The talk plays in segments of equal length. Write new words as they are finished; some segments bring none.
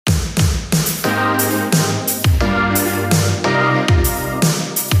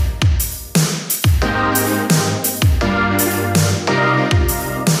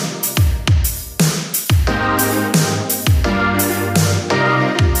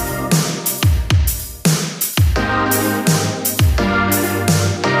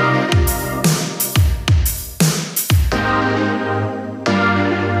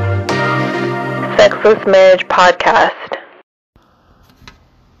Reckless Marriage Podcast.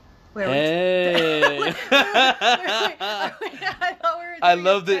 Hey! I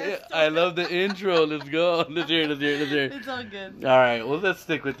love the intro. Let's go. Let's hear it. It's all good. All right. Well, let's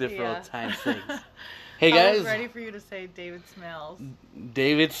stick with it for all time's sake. Hey guys. I was ready for you to say David smells.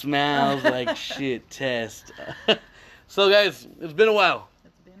 David smells like shit. Test. So guys, it's been a while.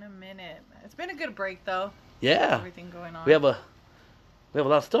 It's been a minute. It's been a good break though. Yeah. Everything going on. We have a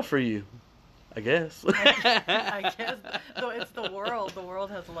lot of stuff for you. I guess. I guess. Though it's the world. The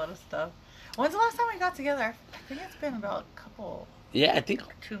world has a lot of stuff. When's the last time we got together? I think it's been about a couple. Yeah, I think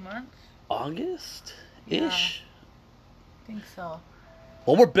 2 months. August-ish. Yeah, I think so.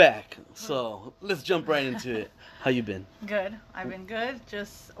 Well, we're back, so let's jump right into it. How you been? Good. I've been good.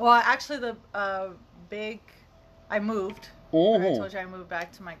 Actually, I moved. Mm-hmm. I told you I moved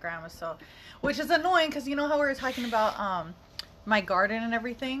back to my grandma's, which is annoying because you know how we were talking about my garden and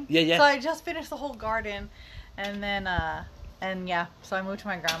everything. Yeah. So I just finished the whole garden, and then so I moved to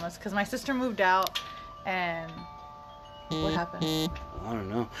my grandma's because my sister moved out, and what happened? I don't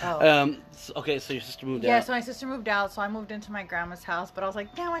know. Oh. Okay, so your sister moved out. Yeah, so my sister moved out, so I moved into my grandma's house, but I was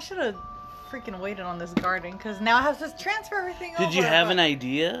like, damn, I should have freaking waited on this garden because now I have to transfer everything over. Did you have an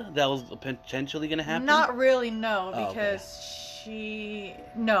idea that was potentially going to happen? Not really, no, because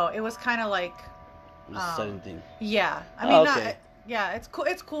it was kind of like it was a sudden thing. Yeah, I mean, it's cool.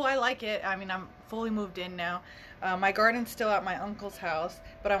 It's cool. I like it. I mean, I'm fully moved in now. My garden's still at my uncle's house,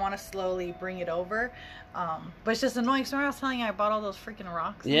 but I want to slowly bring it over. But it's just annoying. So I was telling you, I bought all those freaking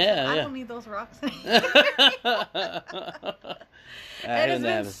rocks. I don't need those rocks anymore. And it's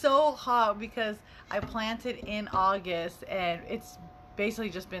been so hot because I planted in August, and it's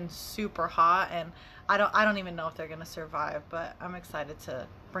basically just been super hot, and I don't even know if they're gonna survive. But I'm excited to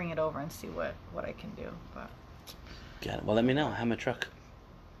bring it over and see what I can do. But got it. Well, let me know. I have my truck.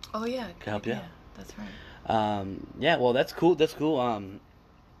 Oh yeah, can help you out. That's right. Yeah. Well, that's cool.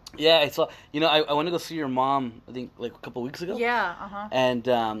 Yeah, I saw. I went to go see your mom. I think like a couple weeks ago. Yeah. And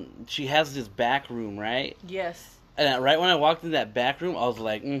she has this back room, right? Yes. And right when I walked in that back room, I was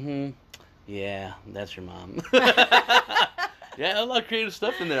like, yeah, that's your mom. Yeah, a lot of creative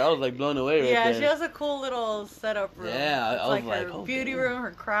stuff in there. I was like blown away right there. Yeah, she has a cool little setup room. Yeah, I was like, her beauty room,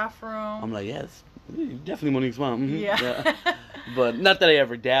 her craft room. I'm like, yes, definitely Monique's mom. Mm-hmm. Yeah. But not that I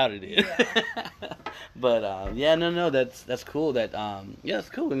ever doubted it. Yeah. But that's cool. That's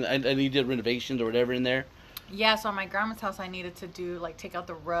cool. And you did renovations or whatever in there. Yeah, so at my grandma's house, I needed to do take out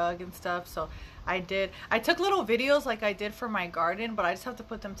the rug and stuff. So I did. I took little videos like I did for my garden, but I just have to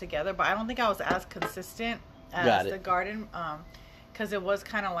put them together. But I don't think I was as consistent as the garden, because it was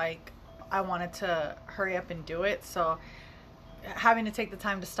kind of like I wanted to hurry up and do it. So having to take the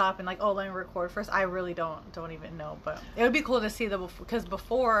time to stop and let me record first, I really don't even know. But it would be cool to see because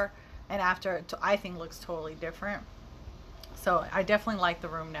before and after, I think looks totally different. So I definitely like the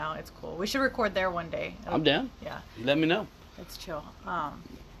room now. It's cool. We should record there one day. I'm down. Yeah. Let me know. It's chill.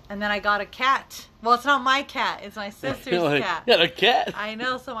 And then I got a cat. Well, it's not my cat. It's my sister's cat. You got a cat? I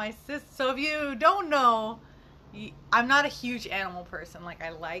know. So So if you don't know, I'm not a huge animal person. I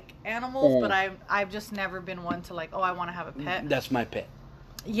like animals, but I've just never been one to I want to have a pet. That's my pet.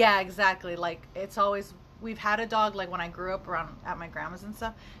 Yeah, exactly. It's always, we've had a dog when I grew up around at my grandma's and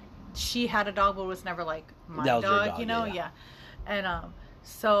stuff. She had a dog, but it was never my dog, you know? Yeah. And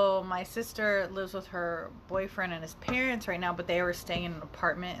so my sister lives with her boyfriend and his parents right now, but they were staying in an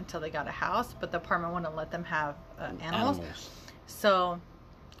apartment until they got a house, but the apartment wouldn't let them have animals. So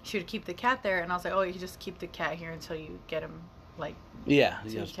she would keep the cat there, and I was like, oh, you just keep the cat here until you get him so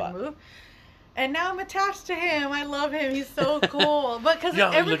you can move. And now I'm attached to him. I love him. He's so cool. But because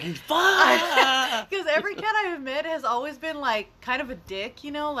looking fun. Because every cat I've met has always been kind of a dick,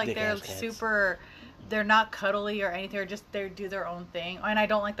 they're super. They're not cuddly or anything. They do their own thing, and I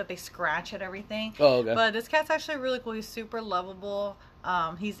don't like that they scratch at everything. Oh, okay. But this cat's actually really cool. He's super lovable.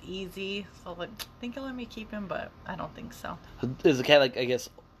 He's easy. So I think he'll let me keep him, but I don't think so. Is the cat I guess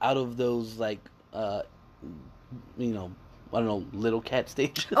out of those I don't know, little cat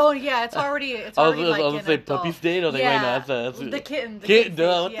stage? Oh yeah, it's already I was gonna say puppy stage. I was like, wait, no, that's the kitten. The kitten,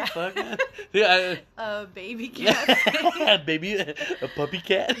 duh, what the fuck? Yeah, baby cat. A puppy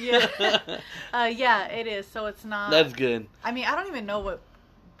cat. Yeah, it is. So it's not. That's good. I mean, I don't even know what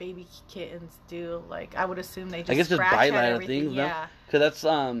baby kittens do. I would assume they just. I guess just bite out of things. Yeah. Because that's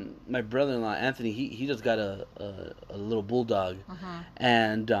my brother-in-law Anthony. He just got a little bulldog,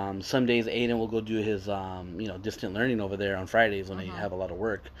 and some days Aiden will go do his distant learning over there on Fridays when they have a lot of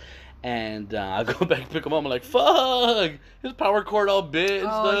work, And I go back and pick him up. I'm like, fuck! His power cord all bit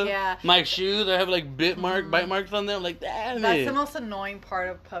and stuff. Yeah. My shoes, I have like bite marks on them. I'm like, damn That's the most annoying part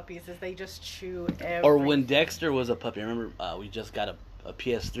of puppies is they just chew everything. Or when Dexter was a puppy, I remember we just got a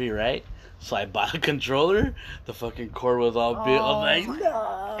PS3, right? So I bought a controller. The fucking cord was all bit. I was like,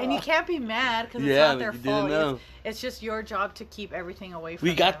 no. And you can't be mad because it's not their fault. It's just your job to keep everything away from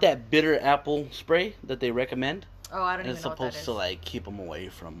them. We got that bitter apple spray that they recommend. Oh, I don't even know what that is. It's supposed to like keep them away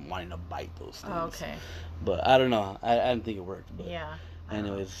from wanting to bite those things. Oh, okay. But I don't know. I didn't think it worked. But yeah.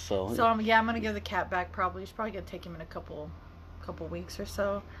 Anyways, so I'm gonna give the cat back. Probably she's probably gonna take him in a couple weeks or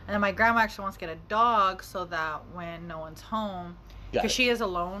so. And then my grandma actually wants to get a dog so that when no one's home, because she is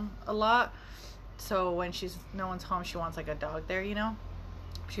alone a lot. So when no one's home, she wants like a dog there. You know.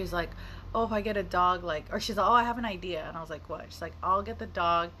 She's like, oh, if I get a dog, like, or she's like, oh, I have an idea. And I was like, what? She's like, I'll get the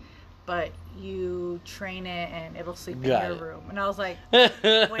dog, but you train it and it'll sleep in your room. And I was like,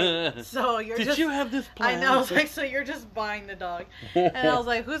 wait, so you're Did you have this plan? I know. I was like, so you're just buying the dog. And I was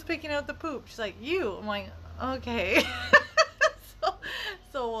like, who's picking up the poop? She's like, you. I'm like, okay.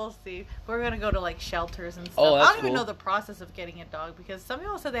 So we'll see. We're going to go to like shelters and stuff. Oh, that's I don't even know the process of getting a dog because some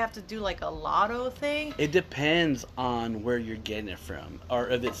people said they have to do like a lotto thing. It depends on where you're getting it from. Or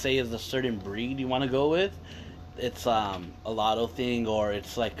if it say is a certain breed you want to go with, it's a lotto thing, or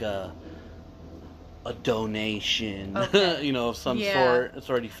it's like a donation, okay. You know, of some sort. It's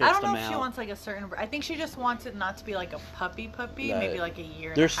already fixed amount. I don't know if she wants like a certain. I think she just wants it not to be like a puppy, maybe like a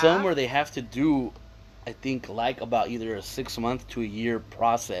year. There's some where they have to do, I think, like about either a 6 month to a year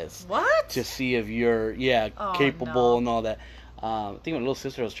process. What? To see if you're capable and all that. I think my little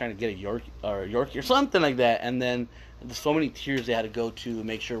sister was trying to get a Yorkie or something like that, and then there's so many tiers they had to go to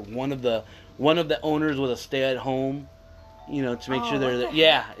make sure one of the owners was a stay at home. You know, to make sure they're there.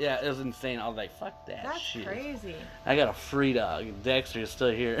 Yeah, it was insane. I was like, fuck that shit. That's crazy. I got a free dog. Dexter is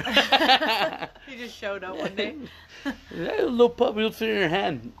still here. He just showed up one day. Yeah, a little puppy was sitting in her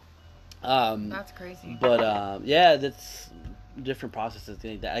hand. That's crazy. But, yeah, that's different processes.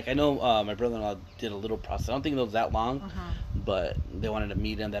 Like that. Like, I know my brother-in-law did a little process. I don't think it was that long, but they wanted to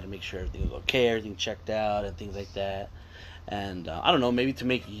meet him, that to make sure everything was okay, everything checked out, and things like that. And I don't know, maybe to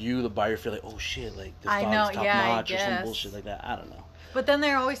make you, the buyer, feel like, oh shit, like this dog's top notch or some bullshit like that. I don't know. But then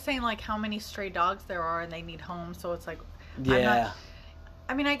they're always saying like how many stray dogs there are and they need homes, so it's like, yeah.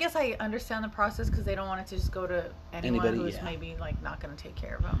 I mean, I guess I understand the process because they don't want it to just go to anyone who's maybe like not going to take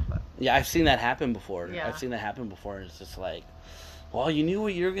care of them. But yeah, I've seen that happen before. Yeah. I've seen that happen before, and it's just like, well, you knew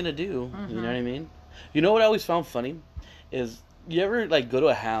what you were gonna do. You know what I mean? You know what I always found funny is you ever like go to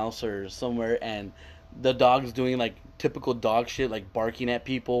a house or somewhere and the dog's doing like typical dog shit, like barking at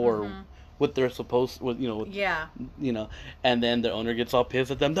people or what they're supposed with, you know, and then the owner gets all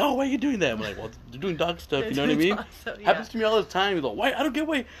pissed at them. No, why are you doing that? I'm like, well, they're doing dog stuff. You know what I mean? Happens to me all the time. He's like, why? I don't get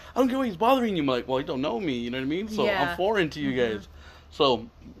why he's bothering you. I'm like, well, you don't know me. You know what I mean? So I'm foreign to you guys. So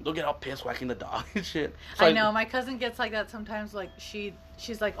they'll get all pissed whacking the dog and shit. So I know my cousin gets like that sometimes. Like she's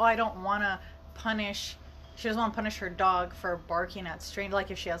like, oh, I don't want to punish. She doesn't want to punish her dog for barking at strangers.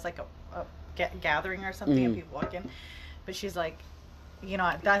 Like if she has like a gathering or something and people walk in, but she's like, you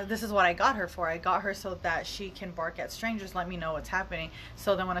know, this is what I got her for. I got her so that she can bark at strangers, let me know what's happening.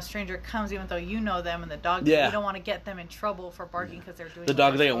 So then when a stranger comes, even though you know them and the dog, you don't want to get them in trouble for barking because they're doing. The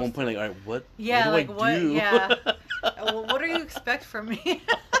dog's like at one point like, all right, what? Yeah, what do I do? Yeah. Well, what do you expect from me?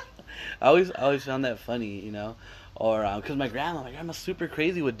 I always found that funny, you know. Or, because my grandma's super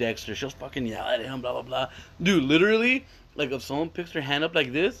crazy with Dexter. She'll fucking yell at him, blah, blah, blah. Dude, literally, like, if someone picks her hand up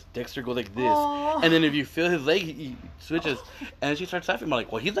like this, Dexter goes like this. Aww. And then if you feel his leg, he switches. And she starts laughing. I'm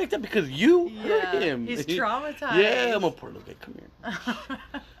like, well, he's like that because you hurt him. He's traumatized. Yeah, I'm a poor little guy. Come here.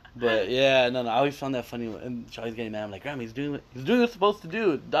 But, yeah, no, I always found that funny. And Charlie's getting mad. I'm like, Grandma, he's doing what he's supposed to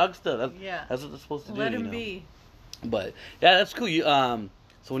do. Dog stuff. That's what they're supposed to do. Let him be. But, yeah, that's cool. So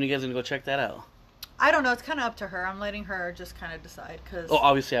when are you guys going to go check that out? I don't know. It's kind of up to her. I'm letting her just kind of decide.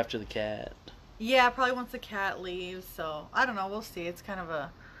 Obviously after the cat. Yeah, probably once the cat leaves. So, I don't know. We'll see. It's kind of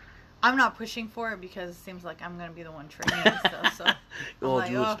I'm not pushing for it because it seems like I'm going to be the one training and stuff. So,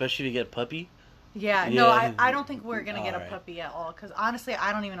 especially if you get a puppy? Yeah. No, I don't think we're going to get a puppy at all. Because, honestly,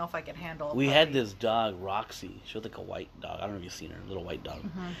 I don't even know if I could handle a puppy. We had this dog, Roxy. She was like a white dog. I don't know if you've seen her. A little white dog.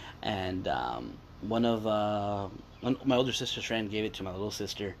 And one of my older sister's friend gave it to my little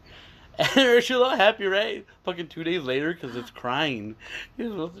sister. And she was all happy, right? Fucking 2 days later, because it's crying.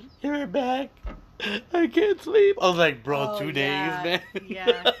 Give her back. I can't sleep. I was like, bro, 2 days, man.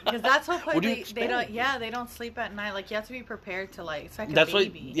 Yeah, because that's what they don't sleep at night. Like, you have to be prepared to, like, it's like a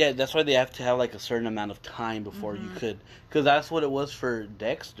baby. That's why they have to have, like, a certain amount of time before you could. Because that's what it was for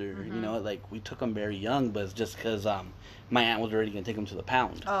Dexter. You know, like, we took him very young, but it's just because my aunt was already gonna take him to the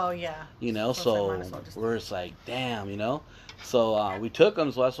pound. Oh yeah. You know, so we're just like, damn, you know. So we took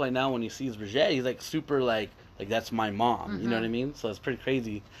him. So that's why now when he sees Bridget, he's like super like that's my mom. You know what I mean? So it's pretty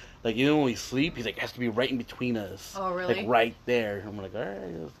crazy. Like even when we sleep, he's like has to be right in between us. Oh really? Like right there. And we're like, all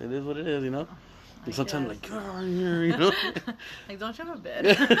right, it is what it is, you know. And sometimes like, get on here, you know. Like, don't you have a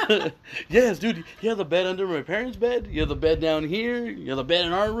bed? Yes, dude. You have the bed under my parents' bed. You have the bed down here. You have the bed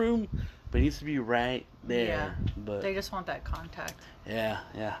in our room. But it needs to be right there. Yeah. But they just want that contact. Yeah,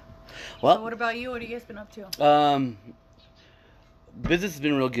 yeah. Well, so what about you? What have you guys been up to? Business has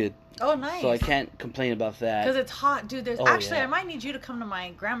been real good. Oh, nice. So I can't complain about that. Because it's hot, dude. There's actually, I might need you to come to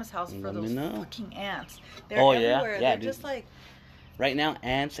my grandma's house for those fucking ants. They're everywhere. Yeah, they're dude. just like. Right now,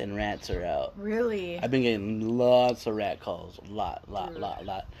 ants and rats are out. Really? I've been getting lots of rat calls. A lot.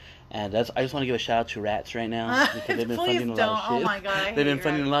 And I just want to give a shout out to rats right now because they've been funding a lot of shit. Oh my god, they've been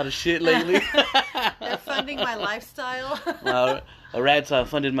funding a lot of shit lately. They're funding my lifestyle. Rats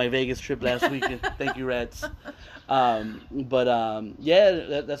funded my Vegas trip last weekend. Thank you, rats. Yeah,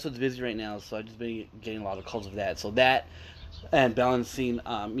 that's what's busy right now. So I've just been getting a lot of calls of that. So that and balancing,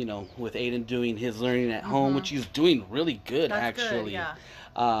 with Aiden doing his learning at home, which he's doing really good. That's actually. Good,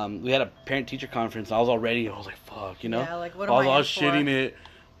 yeah. We had a parent-teacher conference. I was like, fuck, you know. Yeah, like what am I was shitting it.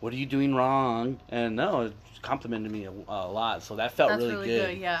 What are you doing wrong? And no, it complimented me a lot. So that felt really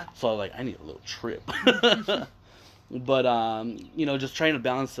good. Yeah. So I was like, I need a little trip. But just trying to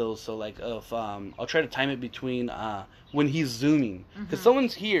balance those. So like, if I'll try to time it between when he's zooming, because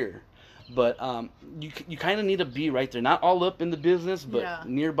someone's here, but you kind of need to be right there, not all up in the business, but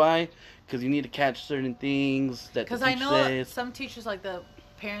nearby, because you need to catch certain things that. Because I know some teachers, like the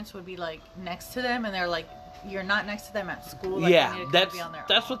parents would be like next to them, and they're like, you're not next to them at school. Like, yeah,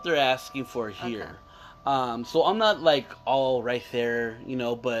 that's what they're asking for here. Okay. So I'm not like all right there,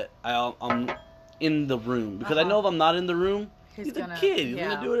 but I'm in the room because I know if I'm not in the room, he's a kid. He's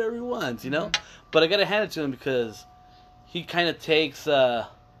gonna do whatever he wants, But I gotta hand it to him because he kind of takes.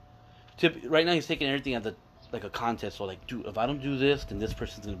 Right now, he's taking everything as a contest. So like, dude, if I don't do this, then this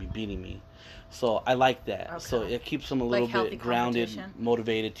person's gonna be beating me. So I like that. Okay. So it keeps him a little bit grounded,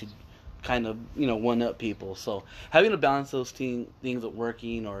 motivated to kind of one up people. So having to balance those things of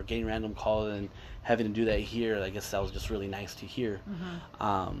working or getting random calls and having to do that here, I guess that was just really nice to hear.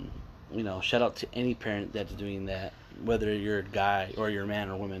 Shout out to any parent that's doing that, whether you're a guy or you're a man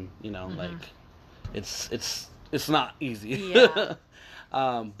or woman. Like it's not easy. Yeah.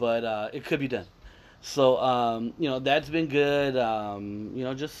 But it could be done. So that's been good.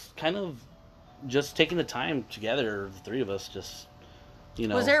 Just kind of just taking the time together, the three of us, just.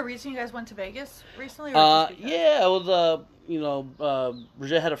 Was there a reason you guys went to Vegas recently? Or yeah, it was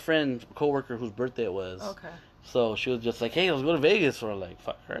Bridget had a friend, a coworker whose birthday it was. Okay. So she was just like, "Hey, let's go to Vegas." So we're like,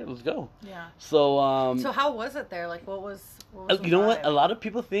 "Fuck, all right, let's go." Yeah. So So how was it there? Like, what was you know what? A lot of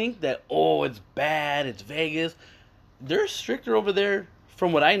people think that it's bad, it's Vegas. They're stricter over there.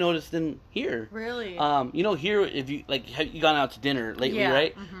 From what I noticed in here. Really? Here, if you, have you gone out to dinner lately,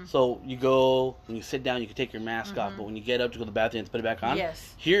 right? Mm-hmm. So you go, and you sit down, you can take your mask off, but when you get up to go to the bathroom and put it back on.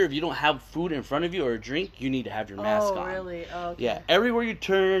 Yes. Here, if you don't have food in front of you or a drink, you need to have your mask on. Oh, really? Oh, okay. Yeah. Everywhere you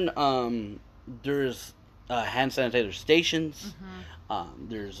turn, there's hand sanitizer stations. Mm-hmm.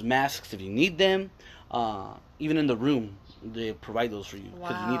 There's masks if you need them. Even in the room, they provide those for you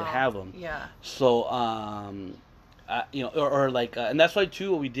because you need to have them. Yeah. So, and that's why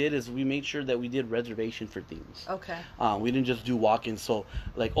too. What we did is we made sure that we did reservation for things. Okay. We didn't just do walk-ins. So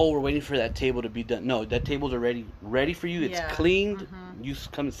we're waiting for that table to be done. No, that table's already ready for you. It's cleaned. Mm-hmm. You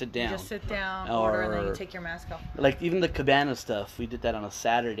come and sit down. You just sit down, order, and then you take your mask off. Like even the cabana stuff, we did that on a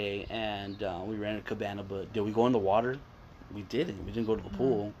Saturday, and we ran a cabana. But did we go in the water? We didn't. We didn't go to the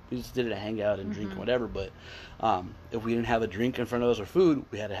pool. We just did it to hang out and drink and whatever. But if we didn't have a drink in front of us or food,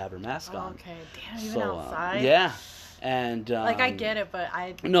 we had to have our mask on. Okay. Damn, even outside. Yeah. And I get it, but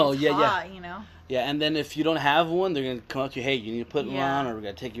hot, Yeah, and then if you don't have one, they're gonna come up to you. Hey, you need to put one on, or we're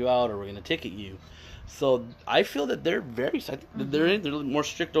gonna take you out, or we're gonna ticket you. So I feel that they're they're more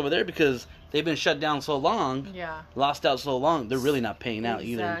strict over there because they've been shut down so long. Yeah. Lost out so long, they're really not paying out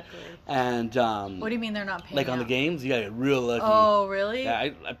either. Exactly. And what do you mean they're not paying? Like on the games, you gotta get real lucky. Oh, really? Yeah,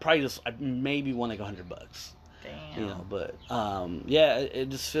 I probably I maybe won like $100. Damn. But it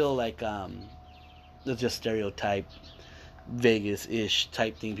just feel like it's just stereotype Vegas-ish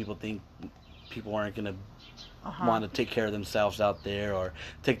type thing. People think people aren't gonna want to take care of themselves out there or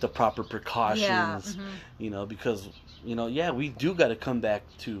take the proper precautions. Yeah. Because we do got to come back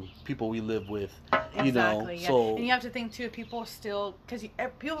to people we live with. Exactly. Yeah. So and you have to think too, people still because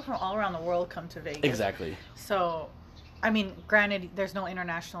people from all around the world come to Vegas. Exactly. So I mean, granted, there's no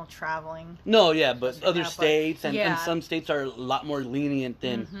international traveling. No, yeah, but other states and yeah. some states are a lot more lenient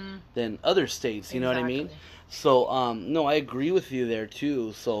than other states. You know what I mean? So, no, I agree with you there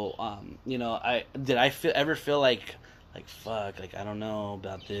too. So, you know, ever feel like fuck, like I don't know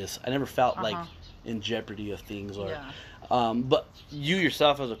about this. I never felt like in jeopardy of things or. Yeah. But you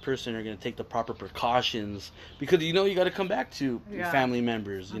yourself as a person are going to take the proper precautions because you know you got to come back to your family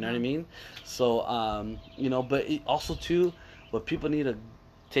members. You know what I mean? So, you know, but also too, what people need to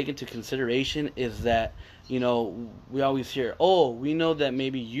take into consideration is that, you know, we always hear, oh, we know that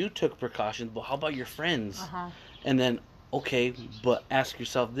maybe you took precautions, but how about your friends? And then, okay, but ask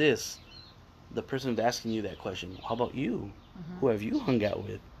yourself this: the person who's asking you that question, how about you? Who have you hung out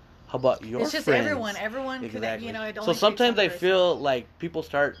with? How about your friends? It's just everyone exactly. could, you know, it only so sometimes I feel like people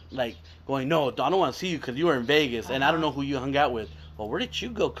start like going, no, I don't want to see you because you were in Vegas and I don't know who you hung out with. Well, where did you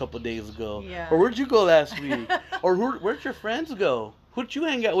go a couple of days ago? Yeah. Or where'd you go last week? Or where'd your friends go? Who did you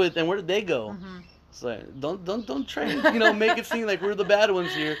hang out with and where did they go? So don't try and, you know, make it seem like we're the bad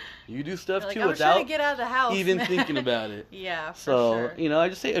ones here. You do stuff too without trying to get out of the house. even thinking about it. Yeah, for so, sure. You know, I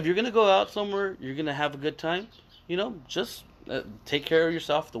just say if you're gonna go out somewhere, you're gonna have a good time. You know, just take care of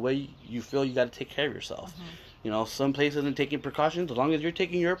yourself the way you feel you got to take care of yourself. You know, some places isn't taking precautions. As long as you're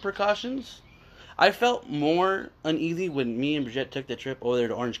taking your precautions. I felt more uneasy when me and Bridget took the trip over there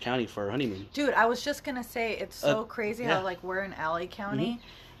to Orange County for our honeymoon. Dude, I was just gonna say it's so crazy how like we're in LA County.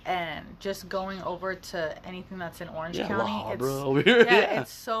 And just going over to anything that's in Orange County,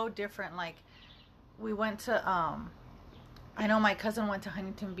 it's so different. Like, we went to, I know my cousin went to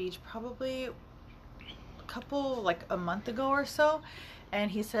Huntington Beach probably a month ago or so,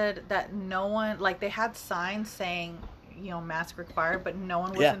 and he said that no one, like, they had signs saying, you know, mask required, but no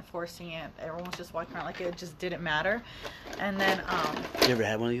one was enforcing it. Everyone was just walking around like it just didn't matter. And then, you ever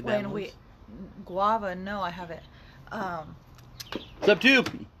had one of these bad ones? Guava, no, I haven't. It's up to you.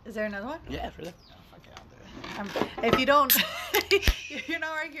 Is there another one? Yeah, for that. If you don't, you're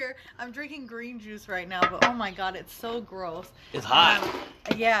not right here. I'm drinking green juice right now, but oh my god, it's so gross. It's hot.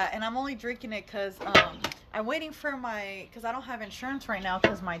 Yeah, and I'm only drinking it because I'm waiting for because I don't have insurance right now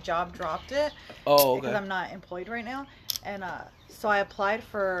because my job dropped it. Oh, okay. Because I'm not employed right now, and so I applied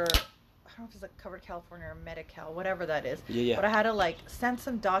for, I don't know if it's like Covered California or Medi-Cal, whatever that is. Yeah. But I had to like send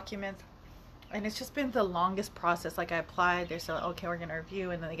some documents. And it's just been the longest process. Like, I applied, they said, okay, we're going to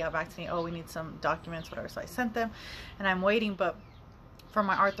review. And then they got back to me, oh, we need some documents, whatever. So I sent them. And I'm waiting. But for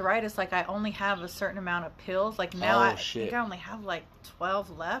my arthritis, like, I only have a certain amount of pills. Like, now I think I only have, like,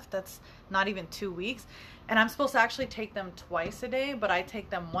 12 left. That's not even 2 weeks. And I'm supposed to actually take them twice a day. But I take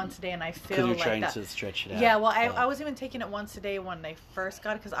them once a day, and I feel like that. Because you're trying to stretch it out. Yeah, well, I was even taking it once a day when they first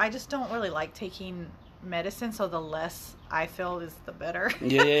got it. Because I just don't really like taking medicine, so the less I feel is the better.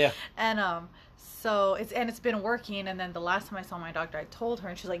 Yeah. And so it's been working. And then the last time I saw my doctor, I told her,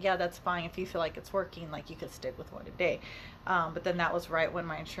 and she's like, yeah, that's fine. If you feel like it's working, like, you could stick with one a day. But then that was right when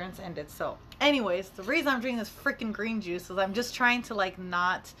my insurance ended. So anyways, the reason I'm drinking this freaking green juice is I'm just trying to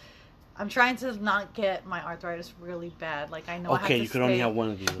not get my arthritis really bad. Like, I know I have to you could only have one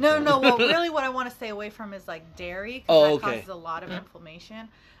of these. No. Well, really what I want to stay away from is like dairy, because that causes a lot of inflammation.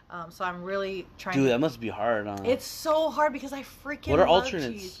 So I'm really trying. Dude, that must be hard. It's so hard because I freaking What are love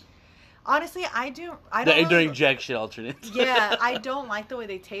alternates? Cheese. Honestly, I don't. During jack shit alternates. Yeah, I don't like the way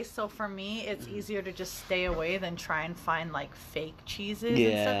they taste. So for me, it's easier to just stay away than try and find like fake cheeses. Yeah.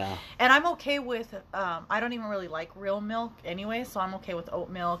 And stuff. And I'm okay with. I don't even really like real milk anyway, so I'm okay with oat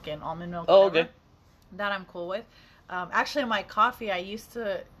milk and almond milk. Oh, okay. That I'm cool with. Actually, my coffee, I used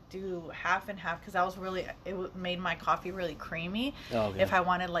to do half and half because it made my coffee really creamy if I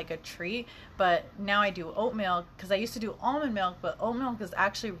wanted like a treat. But now I do oat milk because I used to do almond milk, but oat milk is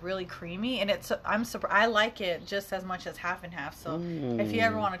actually really creamy, and I like it just as much as half and half. So if you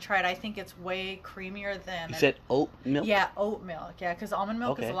ever want to try it, I think it's way creamier than. You said oat milk? Yeah, oat milk. Yeah, because almond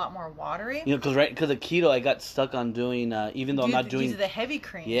milk is a lot more watery. You know, because of keto, I got stuck on doing even though I'm not doing the heavy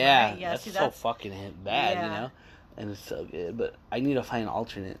cream. Yeah, right? Yeah, that's so fucking bad, you know. And it's so good, but I need to find an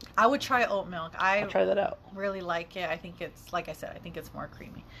alternate. I would try oat milk. I'll try that out. Really like it. I think it's, like I said, I think it's more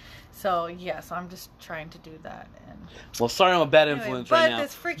creamy. So yeah, so I'm just trying to do that. And well, sorry, I'm a bad influence right now. But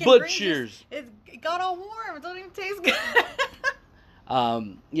this freaking but cheers. It got all warm. It doesn't even taste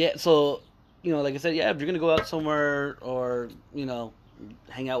good. Yeah. So, you know, like I said, yeah, if you're gonna go out somewhere or you know,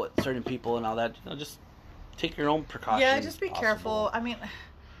 hang out with certain people and all that, you know, just take your own precautions. Yeah, just be careful. I mean.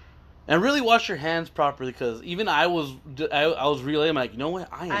 And really wash your hands properly, because even I was really, I'm like, you know what?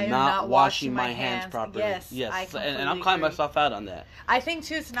 I am not washing my hands properly. Yes. And I'm calling myself out on that. I think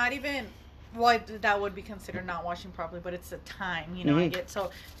too, it's not even well, that would be considered not washing properly, but it's the time, you know. I get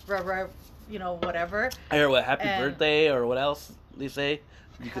so, you know, whatever. I hear what happy birthday or what else they say.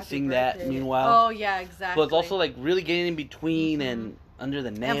 You could sing birthday. That meanwhile. Oh yeah, exactly. But it's also like really getting in between and under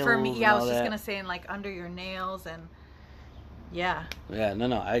the nails. And for me, yeah, I was just gonna say, and like under your nails and. Yeah. Yeah, no,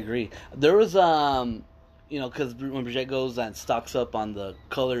 I agree. There was, you know, because when Bridget goes and stocks up on the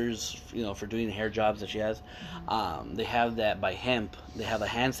colors, you know, for doing the hair jobs that she has, they have that by Hemp. They have a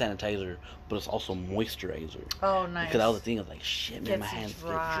hand sanitizer, but it's also moisturizer. Oh, nice. Because that was the thing. I was like, shit, man, my hands get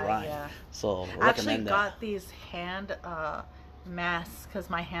dry. Yeah. So I actually got these hand masks because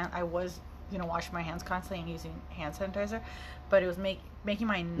I was, you know, washing my hands constantly and using hand sanitizer, but it was making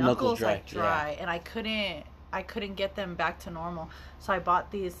my knuckles dry, like dry, and I couldn't get them back to normal. So I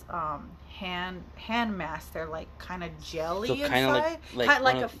bought these hand masks. They're like kind of jelly so inside.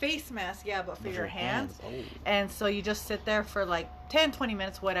 Like a face mask, yeah, but for your hands. Oh. And so you just sit there for like 10, 20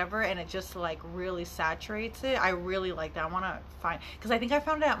 minutes, whatever, and it just like really saturates it. I really like that. I want to find, because I think I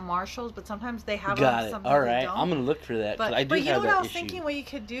found it at Marshall's, but sometimes they have Got it. All right. I'm going to look for that. But you know what I was thinking? What you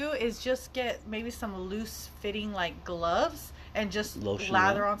could do is just get maybe some loose fitting like gloves and just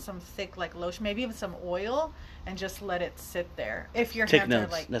lather on some thick like lotion, maybe even some oil, and just let it sit there. If your hands are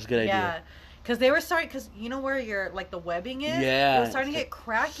like, that's a good idea. Yeah, because they were starting, because you know where your like the webbing is. Yeah, it was starting to get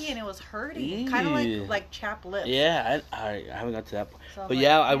cracky and it was hurting, kind of like chapped lips. Yeah, I haven't got to that point, so but like,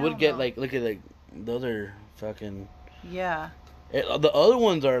 yeah, I would get like look at like those are fucking the other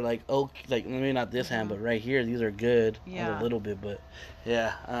ones are like like maybe not this hand, but right here these are good. A little bit, but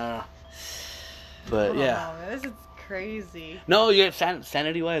yeah, but yeah. This is crazy. No, yeah,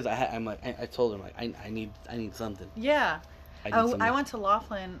 sanity wise, I'm like I told him like I need something. Yeah, I went to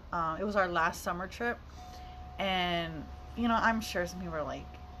Laughlin. It was our last summer trip, and you know I'm sure some people are like,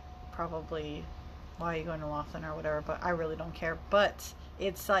 probably, why are you going to Laughlin or whatever? But I really don't care. But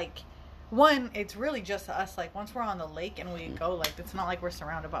it's like, one, it's really just us. Like once we're on the lake and we go, like it's not like we're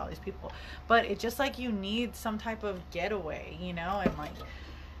surrounded by all these people. But it's just like you need some type of getaway, you know, and like.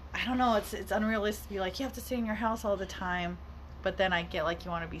 I don't know, it's unrealistic to be like, you have to stay in your house all the time. But then I get like you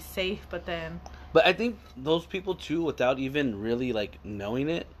want to be safe, but then... But I think those people too, without even really like knowing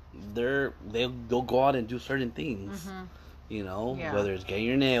it, they'll go out and do certain things. You know, whether it's getting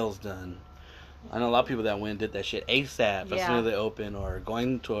your nails done. I know a lot of people that went and did that shit ASAP as soon as they open, or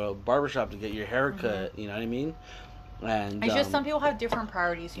going to a barbershop to get your hair cut, you know what I mean? And it's just some people have different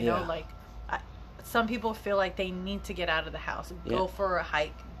priorities, you know, like some people feel like they need to get out of the house, go for a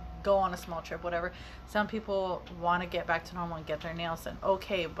hike, go on a small trip, whatever. Some people want to get back to normal and get their nails done.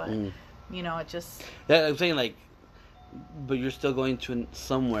 Okay, but you know, it just. Yeah, I'm saying like, but you're still going to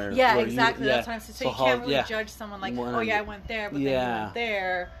somewhere. Yeah, exactly. That's what I'm saying. So you can't really judge someone like, oh yeah, I went there, but then you went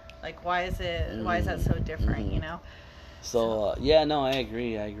there. Like, why is that so different? You know. So yeah, no, I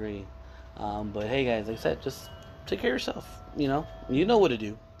agree. But hey, guys, like I said, just take care of yourself. You know what to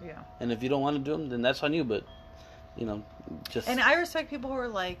do. Yeah. And if you don't want to do them, then that's on you. But you know, just. And I respect people who are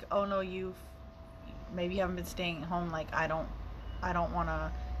like, oh no, maybe you haven't been staying at home. Like I don't want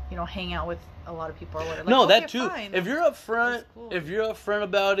to, hang out with a lot of people or whatever. Like, no, that too. Fine. If you're upfront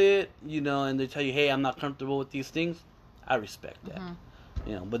about it, and they tell you, hey, I'm not comfortable with these things, I respect that.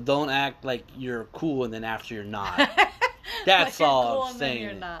 But don't act like you're cool and then after you're not. That's like all cool I'm saying.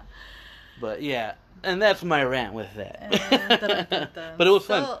 You're not. But yeah, and that's my rant with that. But it was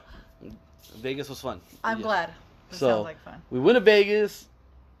fun. Vegas was fun. I'm glad. It sounds like fun. We went to Vegas.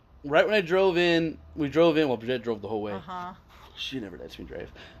 Right when I drove in, well, Bridget drove the whole way. She never lets me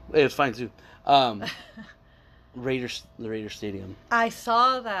drive. It was fine too. The Raiders Stadium. I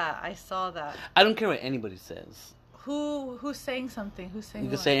saw that. I don't care what anybody says. Who's saying something? Who's saying?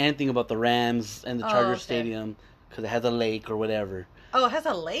 You can say anything about the Rams and the Chargers Stadium because it has a lake or whatever. Oh, it has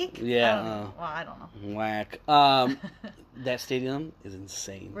a lake? Yeah. I don't know. Whack. That stadium is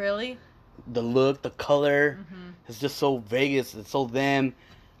insane. Really? The look, the color, it's just so Vegas. It's so them.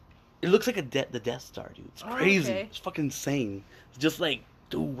 It looks like the Death Star, dude. It's crazy. It's fucking insane. It's just like,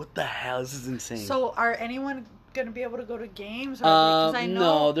 dude, what the hell? This is insane. So, are anyone gonna be able to go to games? Because I know...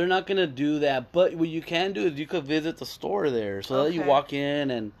 No, they're not gonna do that. But what you can do is you could visit the store there. So that you walk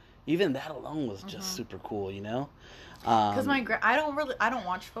in, and even that alone was just super cool, Because I don't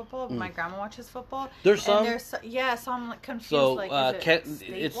watch football, but my grandma watches football. There's some. So I'm like confused. So like,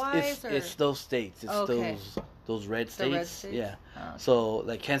 it's those states. It's those red states. The red states? Yeah. Oh. So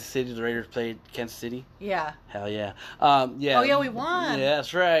like Kansas City, the Raiders played Kansas City. Yeah. Hell yeah. Yeah. Oh yeah, we won. Yeah,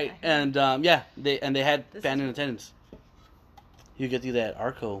 that's right. And they had fan in attendance. You get through that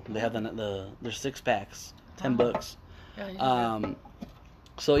Arco. They have their 6-packs, $10. Yeah,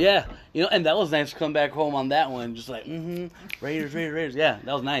 So yeah, and that was nice to come back home on that one, just like Raiders. Yeah,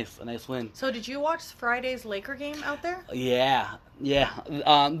 that was nice, a nice win. So did you watch Friday's Laker game out there? Yeah.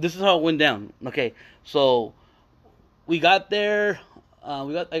 This is how it went down. Okay, so we got there. I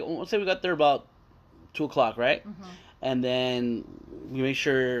want to say we got there about 2:00, right? Mm-hmm. And then me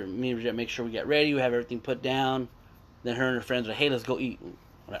and Bridget make sure we get ready. We have everything put down. Then her and her friends are like, "Hey, let's go eat."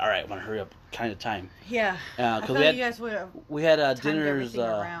 All right, I want to hurry up, kind of time. Yeah. Because we had dinners.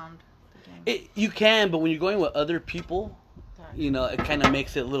 Around the game. You can, but when you're going with other people, it kind of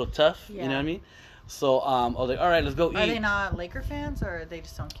makes it a little tough. Yeah. You know what I mean? So I was like, all right, let's go eat. Are they not Laker fans, or they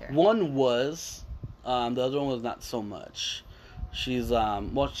just don't care? One was, the other one was not so much. She's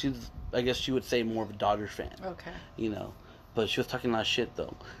I guess she would say more of a Dodgers fan. Okay. But she was talking a lot of shit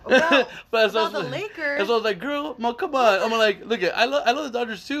though. About the Lakers. And so I was like, girl, Mo, come on. I'm like, look I love the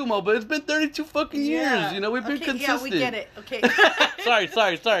Dodgers too, Mo, but it's been 32 fucking years. We've been consistent. Yeah, we get it. Okay.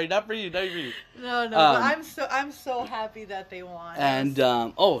 sorry, not for you. No, but I'm so happy that they won. And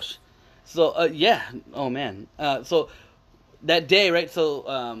oh man. So that day, right?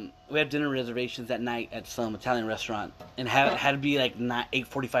 So we had dinner reservations that night at some Italian restaurant, and had to be like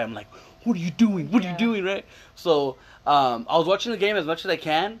 8:45. I'm like, what are you doing? What are you doing, right? So I was watching the game as much as I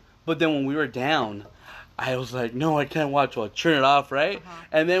can, but then when we were down, I was like, no, I can't watch. So I turn it off, right? Uh-huh.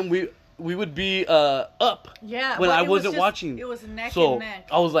 And then we would be up. Yeah. When I wasn't watching. It was neck and neck.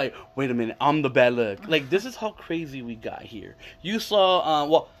 I was like, wait a minute, I'm the bad luck. Like, this is how crazy we got here. You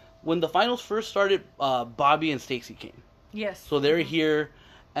saw, when the finals first started, Bobby and Stacy came. Yes. So they're here,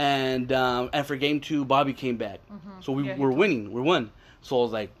 and for game 2, Bobby came back. Mm-hmm. So we're winning. We won. So I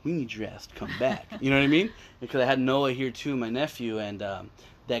was like, we need your ass to come back. You know what I mean? Because I had Noah here too, my nephew, and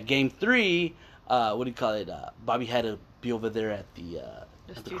that game 3, Bobby had to be over there at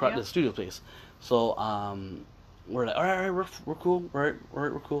the studio place. So we're like, all right, we're cool.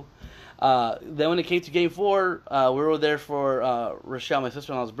 We're cool. Then when it came to game 4, we were over there for Rochelle, my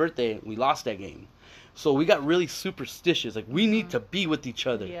sister-in-law's birthday. We lost that game. So we got really superstitious. Like, we need to be with each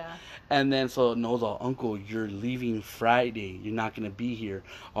other. Yeah. And then so Noah's all, Uncle, you're leaving Friday. You're not going to be here.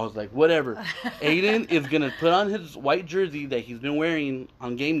 I was like, whatever. Aiden is going to put on his white jersey that he's been wearing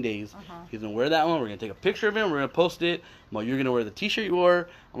on game days. Uh-huh. He's going to wear that one. We're going to take a picture of him. We're going to post it. Well, you're going to wear the t-shirt you wore.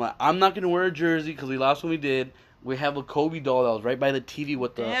 I'm like, I'm not going to wear a jersey because we lost when we did. We have a Kobe doll that was right by the TV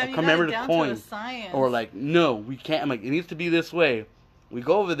with the commemorative coin. And we're like, no, we can't. I'm like, it needs to be this way. We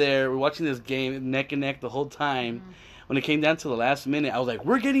go over there. We're watching this game neck and neck the whole time. Mm-hmm. When it came down to the last minute, I was like,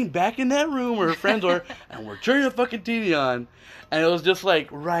 we're getting back in that room where her friends were, and we're turning the fucking TV on. And it was just like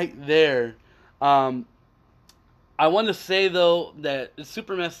right there. I want to say, though, that it's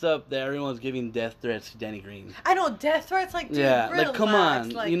super messed up that everyone's giving death threats to Danny Green. I know, death threats, like, dude, yeah, relax. Like, come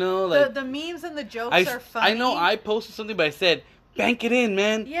on, like, the memes and the jokes are funny. I know I posted something, but I said, bank it in,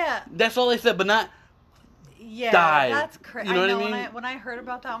 man. Yeah. That's all I said, but not... Yeah, die. That's crazy. You know what I mean? When I heard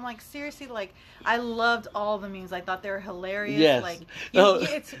about that, I'm like, seriously, like, I loved all the memes. I thought they were hilarious. Yes. Like,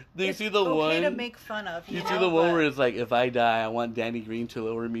 you see the okay one? To make fun of. You see the one where it's like, if I die, I want Danny Green to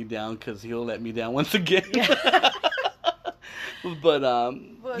lower me down because he'll let me down once again. Yeah. but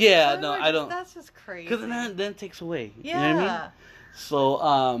yeah, no, I don't. That's just crazy. Because then it takes away. Yeah. You know what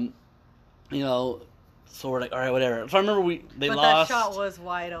I mean? So, So we're like, all right, whatever. So I remember they lost. But that shot was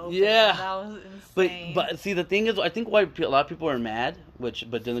wide open. Yeah. That was insane. But see, the thing is, I think why a lot of people are mad, but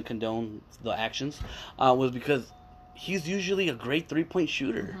didn't condone the actions, was because he's usually a great 3-point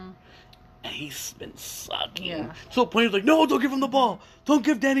shooter. Mm-hmm. And he's been sucking. Yeah. So the point is like, no, don't give him the ball. Don't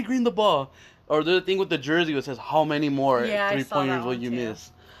give Danny Green the ball. Or the thing with the jersey that says, how many more 3-pointers will you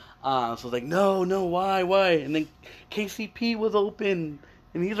miss? So it's like, no, why? And then KCP was open.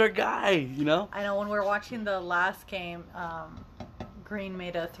 And he's our guy, you know? I know when we were watching the last game, Green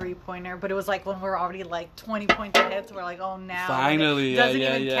made a 3-pointer, but it was like when we were already like 20 points ahead, so we're like, oh, now. Finally, it doesn't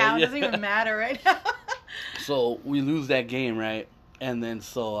even count. It doesn't even matter right now. So we lose that game, right? And then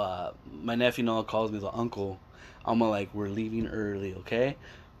so my nephew Noah calls me as an uncle. I'm like, we're leaving early, okay?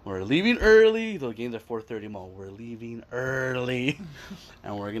 We're leaving early. The game's at 4:30. We're leaving early.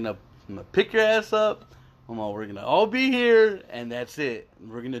 And we're going to pick your ass up. We're going to all be here, and that's it.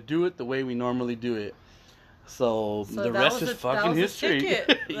 We're going to do it the way we normally do it. So the rest is fucking history. That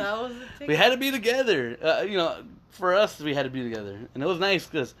was the ticket. We had to be together. For us, we had to be together. And it was nice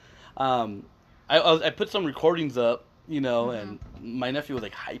because I put some recordings up, and my nephew was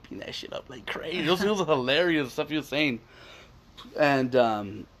like hyping that shit up like crazy. It was hilarious stuff he was saying. And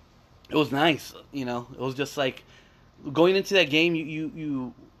it was nice, It was just like going into that game,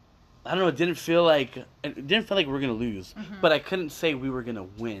 you I don't know, it didn't feel like we were going to lose. Mm-hmm. But I couldn't say we were going to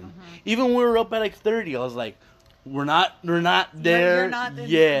win. Mm-hmm. Even when we were up by like 30, I was like, we're not there you're not yet.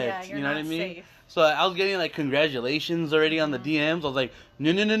 Yeah, you're you know not what I mean? Safe. So I was getting like congratulations already on the DMs. I was like,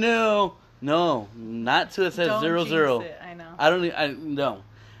 no, not till it says Don't 0-0. jinx it, I know. No,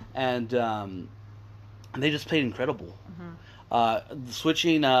 and they just played incredible.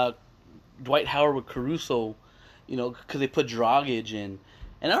 Switching Dwight Howard with Caruso, because they put Dragic in,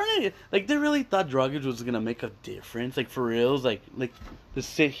 and I don't know, like they really thought Dragic was gonna make a difference, like for reals, like to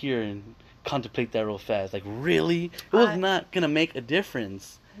sit here and contemplate that real fast, like really, it was not gonna make a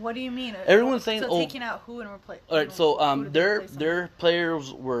difference. What do you mean? Everyone's saying, taking out who and replace. All right, so their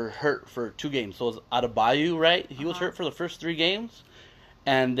players were hurt for 2 games. So it was Adebayo, right? He was hurt for the first 3 games,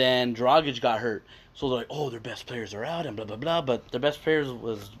 and then Dragic got hurt. So they're like, oh, their best players are out and blah blah blah. But their best players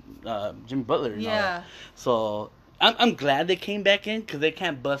was Jimmy Butler. And all that. So I'm glad they came back in because they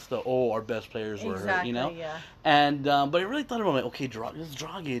can't bust our best players were hurt, Yeah. And but I really thought about it. Okay, this is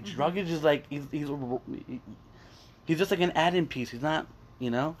Dragic. Dragic is like he's just like an add-in piece. He's not.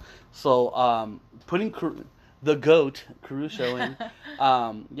 So putting the GOAT Caruso in,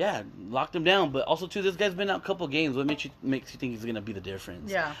 locked him down. But also too, this guy's been out a couple games. What makes you think he's gonna be the difference?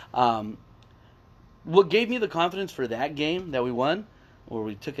 Yeah. What gave me the confidence for that game that we won, where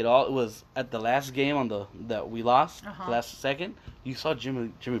we took it all, it was at the last game that we lost, the last second. You saw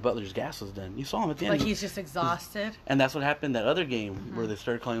Jimmy Butler's gas was done. You saw him at the end. Like he's just exhausted. And that's what happened that other game where they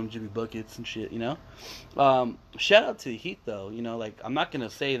started calling him Jimmy Buckets and shit. Shout out to the Heat though. Like I'm not gonna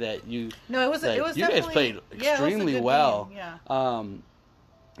say that you. No, it was you guys played extremely well. Game.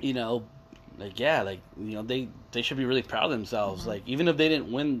 Yeah. They should be really proud of themselves. Like even if they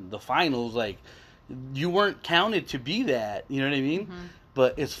didn't win the finals, like you weren't counted to be that. You know what I mean?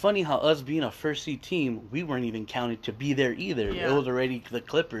 But it's funny how us being a first seed team, we weren't even counted to be there either. Yeah. It was already the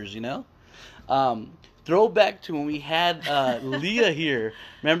Clippers, Throwback to when we had Leah here.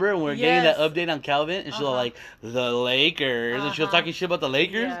 Remember when we were getting that update on Calvin? And she was like, the Lakers. And she was talking shit about the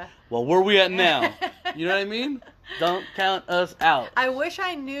Lakers? Yeah. Well, where we at now? You know what I mean? Don't count us out. I wish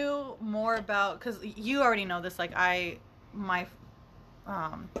I knew more about, because you already know this, like I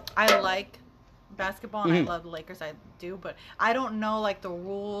like basketball and I love the Lakers, I do, but I don't know like the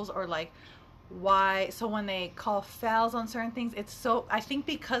rules or like why. So when they call fouls on certain things, it's so, I think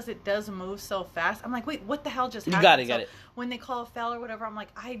because it does move so fast, I'm like, wait, what the hell just happened? Got it. When they call a foul or whatever, I'm like,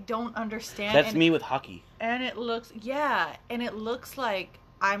 I don't understand. That's me with hockey. And it looks like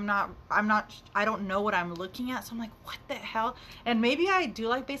I don't know what I'm looking at, so I'm like, what the hell? And maybe I do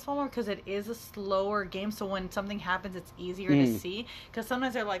like baseball more because it is a slower game, so when something happens, it's easier to see. Because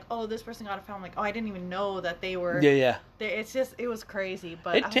sometimes they're like, oh, this person got a foul. I'm like, oh, I didn't even know that they were. Yeah. It's just, it was crazy.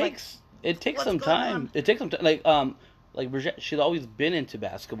 But it takes some time. It takes some time. Like Brigitte, she's always been into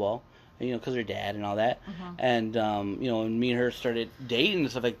basketball, because her dad and all that. And, and me and her started dating and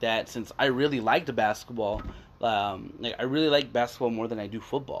stuff like that since I really liked basketball. I really like basketball more than I do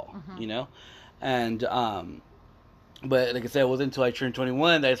football, and but like I said, it wasn't until I turned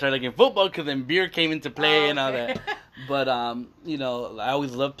 21 that I started liking football because then beer came into play and all that. But I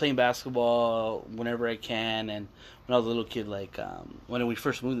always loved playing basketball whenever I can. And when I was a little kid, like when we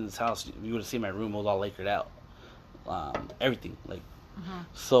first moved in this house, you would have seen my room, it was all lakered out, everything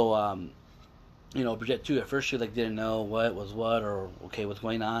so. Brigitte too, at first she didn't know what was what or what's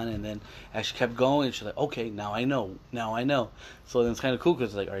going on, and then as she kept going, and she's like, okay, now I know. So then it's kind of cool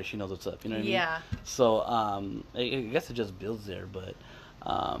because all right, she knows what's up, you know what I mean? Yeah. So I guess it just builds there, but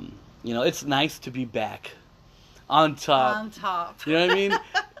it's nice to be back on top. You know what I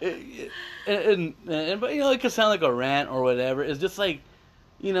mean? But it could sound like a rant or whatever. It's just like.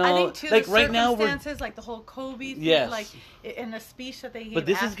 I think too, like the right now circumstances, like the whole Kobe thing, like in the speech that they gave. But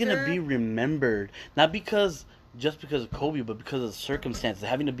this is gonna be remembered, not just because of Kobe, but because of the circumstances,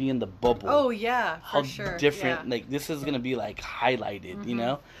 having to be in the bubble. Oh yeah, for sure. Different, this is gonna be highlighted,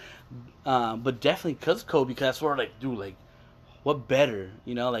 but definitely because Kobe, because that's where dude, what better,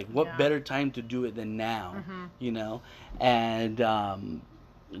 what better time to do it than now, and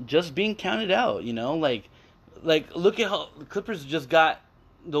just being counted out, look at how the Clippers just got.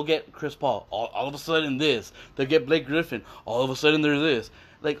 They'll get Chris Paul. All of a sudden this. They'll get Blake Griffin. All of a sudden there's this.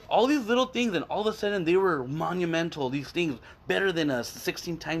 All these little things, and all of a sudden they were monumental. These things better than us.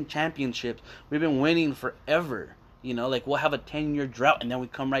 16-time championships. We've been winning forever. We'll have a 10-year drought, and then we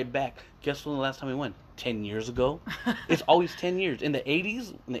come right back. Guess when the last time we won? 10 years ago. It's always 10 years. In the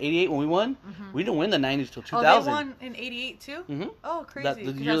 80s, in the 88 when we won, we didn't win the 90s till 2000. Oh, they won in 88 too? Mm-hmm. Oh, crazy.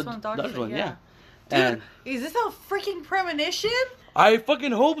 That's when Dodgers won, yeah. Dude, is this a freaking premonition? I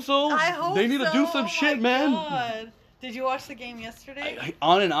fucking hope so. I hope they need to do some shit, man. God. Did you watch the game yesterday?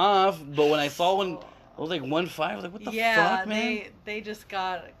 On and off, but when I saw when was like 1-5. I was like, what the yeah, fuck, man? they just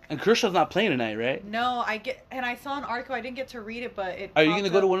got. And Kershaw's not playing tonight, right? No, I saw an article. I didn't get to read it, but it. Are you gonna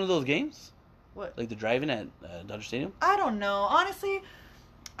go to one of those games? What? Like the drive-in at Dodger Stadium? I don't know. Honestly,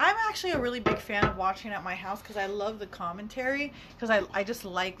 I'm actually a really big fan of watching at my house because I love the commentary because I just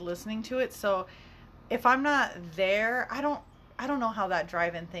like listening to it. So if I'm not there, I don't know how that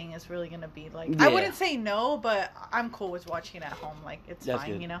drive-in thing is really gonna be like. Yeah. I wouldn't say no, but I'm cool with watching it at home. Like it's That's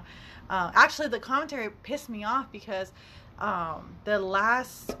fine, good. you know. Actually, the commentary pissed me off because the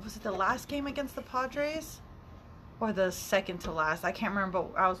last game against the Padres or the second to last, I can't remember.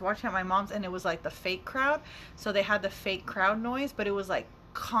 But I was watching at my mom's and it was like the fake crowd. So they had the fake crowd noise, but it was like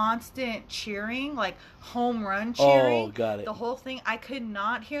constant cheering, like home run cheering. Oh, got it. The whole thing. I could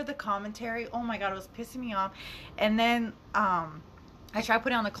not hear the commentary. Oh my god, it was pissing me off. And then I tried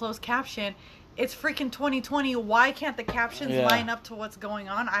putting on the closed caption. It's freaking 2020. Why can't the captions line up to what's going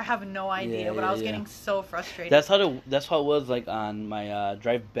on? I have no idea, but I was getting so frustrated. That's how it was like on my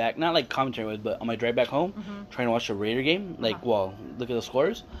drive back, not like commentary was, but on my drive back home, trying to watch a Raider game. Like, well, look at the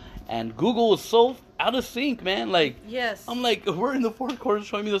scores. And Google was so out of sync, man. Like, yes, I'm like, we're in the fourth quarter,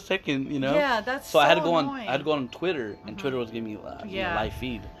 showing me the second, you know. Yeah, that's so I had to go annoying. I had to go on Twitter, and Twitter was giving me live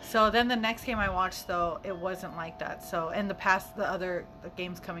feed. So then the next game I watched, though, it wasn't like that. So and the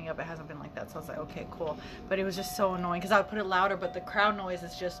games coming up, it hasn't been like that. So I was like, okay, cool. But it was just so annoying because I would put it louder, but the crowd noise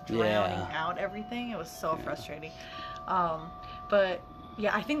is just drowning out everything. It was so frustrating. But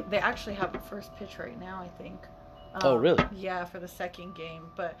yeah, I think they actually have the first pitch right now. I think. Oh, really? Yeah, for the second game.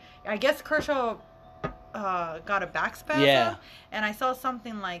 But I guess Kershaw got a back spasm. Yeah. And I saw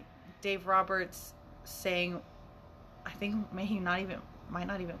something like Dave Roberts saying, I think he might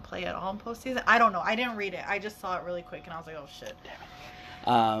not even play at all in postseason. I don't know. I didn't read it. I just saw it really quick, and I was like, oh, shit.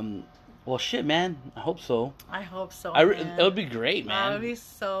 Damn it. Well, shit, man. I hope so. I hope so, It would be great, man. I would be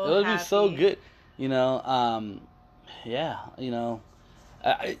so It would happy. be so good. You know, yeah, you know.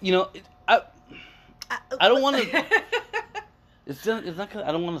 I don't want to. It's not. Cause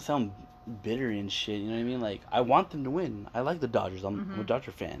I don't want to sound bitter and shit. You know what I mean? Like, I want them to win. I like the Dodgers. I'm a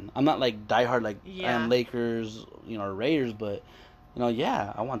Dodger fan. I'm not like diehard like I am Lakers, you know, or Raiders, but you know,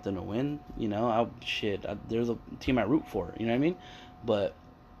 yeah, I want them to win. You know, there's a team I root for. You know what I mean? But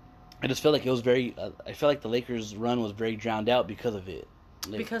I just feel like it was very. I feel like the Lakers' run was very drowned out because of it.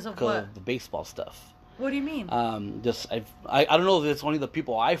 Like, because of what? Of the baseball stuff. What do you mean? I don't know if it's only the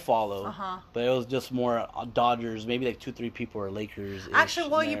people I follow, but it was just more Dodgers. Maybe like 2-3 people are Lakers. Actually,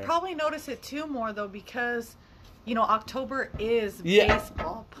 well, you probably notice it too more though because, you know, October is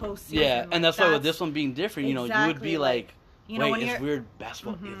baseball postseason. Yeah, and that's why with this one being different, you know, you would be like, you know, wait, it's weird.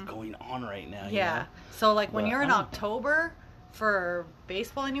 Basketball is going on right now. Yeah. You know? So like when you're in October for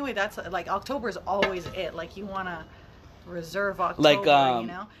baseball anyway, that's like October is always it. Like you want to reserve October, like you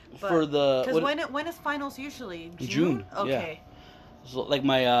know. But, for the because when is finals usually? June. Okay. Yeah. So like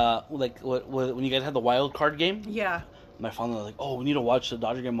my when you guys had the wild card game. Yeah. My father was like, "Oh, we need to watch the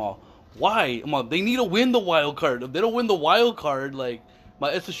Dodger game." All why? I'm like, they need to win the wild card. If they don't win the wild card, like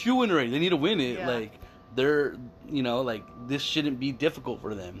it's a shoe-in race. They need to win it. Yeah. Like they're like this shouldn't be difficult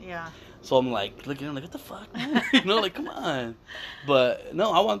for them. Yeah. So I'm like looking at him like, what the fuck, man? You know, like come on. But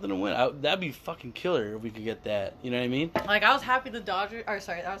no, I want them to win. That'd be fucking killer if we could get that. You know what I mean? Like I was happy the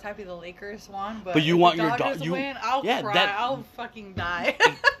Lakers won, but you if want the your Dodgers win, I'll cry. I'll fucking die.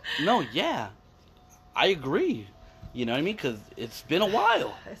 No, yeah, I agree. You know what I mean? Because it's been a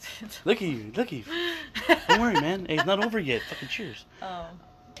while. Look at you. Don't worry, man. Hey, it's not over yet. Fucking cheers.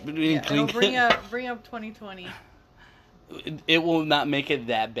 It'll bring up 2020. It will not make it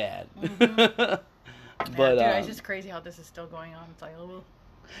that bad. But dude, it's just crazy how this is still going on. It's like, oh.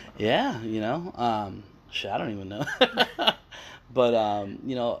 Yeah, you know. Shit, I don't even know. But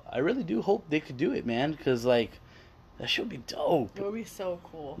you know, I really do hope they could do it, man. Because like, that should be dope. It would be so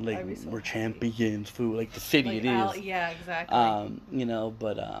cool. Like be so we're happy. champions, fool. Like the city like, it is. Yeah, exactly. You know,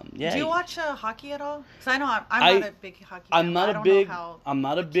 but yeah. Do you watch hockey at all? Because I know I'm not a big hockey fan. I'm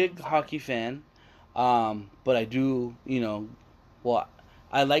not a big hockey fan. But I do, you know, well,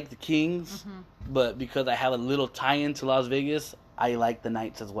 I like the Kings, but because I have a little tie-in to Las Vegas, I like the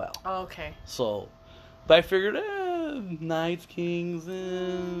Knights as well. Oh, okay. So, but I figured, Knights, Kings,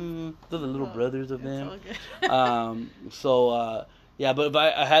 they're the little brothers of them. So, yeah, but if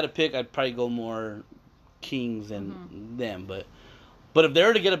I had to pick, I'd probably go more Kings than them, But if they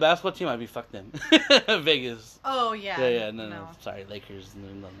were to get a basketball team, I'd be fuck them. Vegas. Oh yeah. Yeah. No. Sorry, Lakers.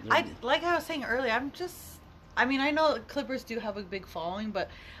 No. Like I was saying earlier, I mean, I know Clippers do have a big following, but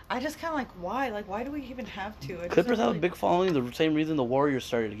I just kind of like, why? Like, why do we even have to? Clippers have a big following. The same reason the Warriors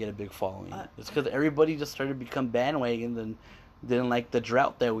started to get a big following. It's because everybody just started to become bandwagons, and didn't like the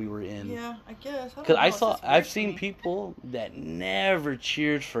drought that we were in. Yeah, I guess. Because I've seen people that never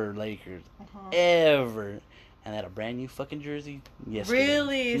cheered for Lakers ever, and had a brand new fucking jersey yesterday.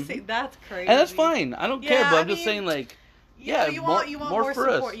 Really? Mm-hmm. See, that's crazy. And that's fine. I don't care. But I'm just saying, like, yeah, you want more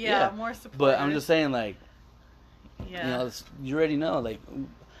for support. us. Yeah, more support. But I'm just saying, like, you know, you already know, like.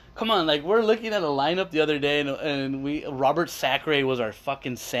 Come on, like, we're looking at a lineup the other day, and Robert Sacre was our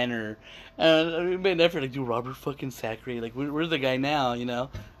fucking center. And we made an effort, like, dude, Robert fucking Sacre. Like, where's the guy now, you know?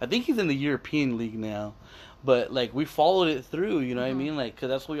 I think he's in the European League now. But, like, we followed it through, you know what I mean? Like, because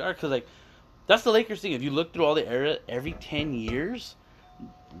that's what we are. Because, like, that's the Lakers thing. If you look through all the era, every 10 years,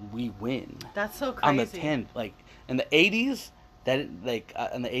 we win. That's so crazy. On the 10th. Like, in the 80s, in the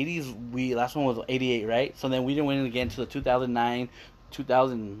 80s, last one was 88, right? So then we didn't win it again until 2009.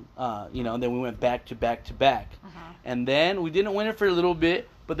 2000, you know, and then we went back to back to back. And then we didn't win it for a little bit,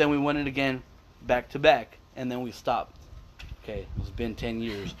 but then we won it again back to back. And then we stopped. Okay, it's been 10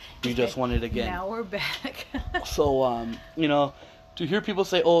 years. We just won it again. Now we're back. So, you know, to hear people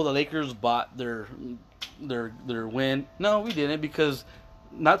say, oh, the Lakers bought their win. No, we didn't, because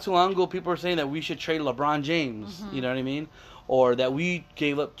not too long ago people were saying that we should trade LeBron James. You know what I mean? Or that we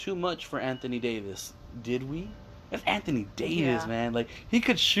gave up too much for Anthony Davis. Did we? That's Anthony Davis, man. Like, he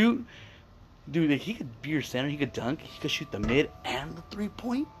could shoot. Dude, like, he could be your center. He could dunk. He could shoot the mid and the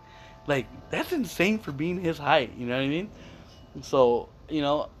 3-point. Like, that's insane for being his height. You know what I mean? So, you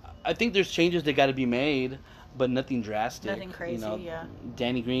know, I think there's changes that got to be made, but nothing drastic. Nothing crazy, you know, yeah.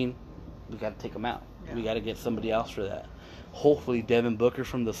 Danny Green, we got to take him out. Yeah. We got to get somebody else for that. Hopefully, Devin Booker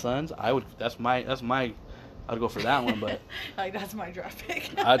from the Suns. I'd go for that one, but like, that's my draft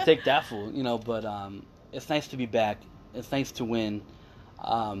pick. I'd take that fool, you know, but it's nice to be back. It's nice to win.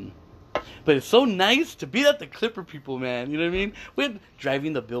 But it's so nice to be at the Clipper people, man. You know what I mean? We're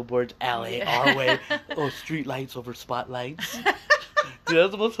driving the billboards, LA, our way. Oh, street lights over spotlights. Dude,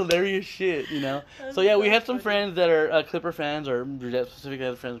 that's the most hilarious shit, you know? So, yeah, we had some friends that are Clipper fans, or specifically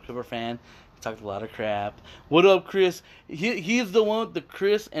other friends Clipper fan. We talked a lot of crap. What up, Chris? He's the one with the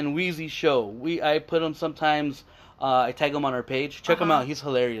Chris and Wheezy show. I put him sometimes. I tag him on our page. Check him out. He's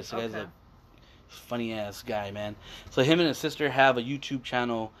hilarious. The guy's a funny ass guy, man. So him and his sister have a YouTube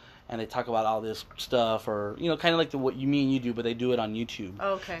channel, and they talk about all this stuff, or, you know, kind of like what you mean you do, but they do it on YouTube.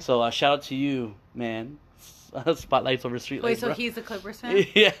 Oh, okay. So shout out to you, man. Spotlights over streetlights. Wait, so bro. he's a Clippers fan?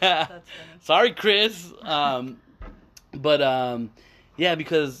 Yeah. That's funny. Sorry, Chris. Yeah,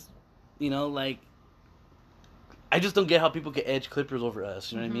 because, you know, like, I just don't get how people can edge Clippers over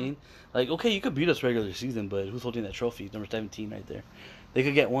us. You know what I mean? Like, okay, you could beat us regular season, but who's holding that trophy? Number 17 right there. They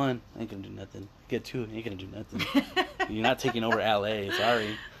could get one. Ain't gonna do nothing. Get two. Ain't gonna do nothing. You're not taking over LA.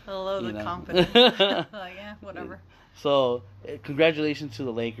 Sorry. Hello, you the know. confidence. Like, yeah, whatever. So, congratulations to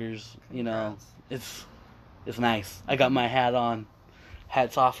the Lakers. You know, it's nice. I got my hat on.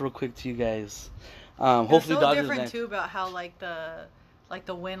 Hats off real quick to you guys. Hopefully, so Dodgers different too about how like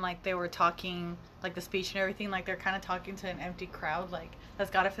the win, like they were talking, like the speech and everything, like they're kind of talking to an empty crowd. Like,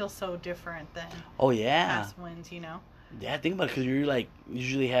 that's got to feel so different than past wins, you know? Yeah, think about it, because you like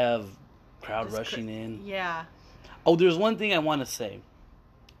usually have crowd rushing in. Yeah. Oh, there's one thing I want to say,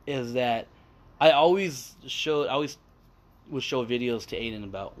 is that I always would show videos to Aiden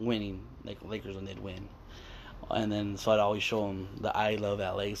about winning, like Lakers when they'd win, and then so I'd always show him the "I Love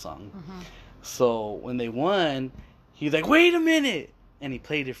LA" song. So when they won, he's like, "Wait a minute," and he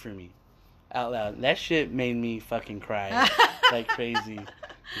played it for me out loud. That shit made me fucking cry like crazy,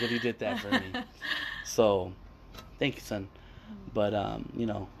 because he did that for me. So. Thank you, son. But, you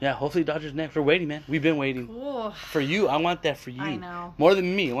know, yeah, hopefully Dodgers next. We're waiting, man. We've been waiting. Cool. For you. I want that for you. I know. More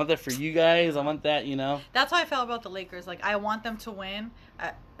than me. I want that for you guys. I want that, you know. That's how I felt about the Lakers. Like, I want them to win,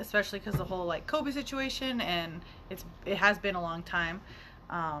 especially because the whole, like, Kobe situation, and it has been a long time.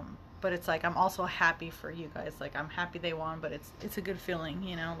 But it's like, I'm also happy for you guys. Like, I'm happy they won, but it's a good feeling,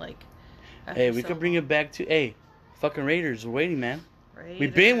 you know? Like, hey, we could bring it back to, fucking Raiders. We're waiting, man.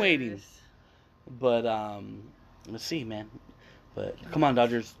 We've been waiting. But, let's see, man. But come on,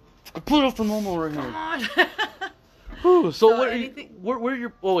 Dodgers. Put up the normal right here. Come on. Whew, so what? Where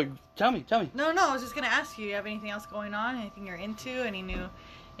your? Oh, wait, tell me. No. I was just gonna ask you. You have anything else going on? Anything you're into? Any new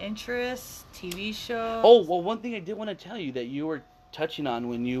interests? TV shows? Oh, well, one thing I did want to tell you that you were touching on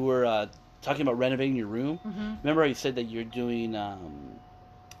when you were talking about renovating your room. Remember how you said that you're doing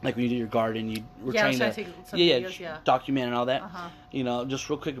like when you do your garden, you were trying to take some videos, document and all that. You know, just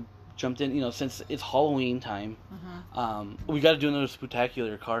real quick. Jumped in, you know, since it's Halloween time, we got to do another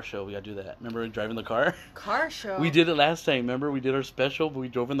spectacular car show. We got to do that. Remember driving the car? Car show? We did it last time. Remember we did our special, but we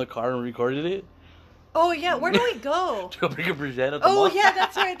drove in the car and recorded it. Oh yeah, where do we go? To go bring a bruschetta at the mall. Oh yeah,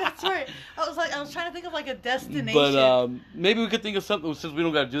 that's right. I was trying to think of like a destination. But maybe we could think of something since we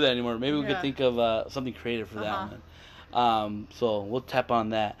don't got to do that anymore. Maybe we could think of something creative for that one. So we'll tap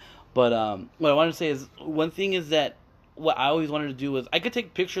on that. But what I wanted to say is one thing is that what I always wanted to do was I could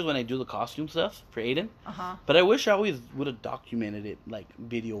take pictures when I do the costume stuff for Aiden. But I wish I always would have documented it like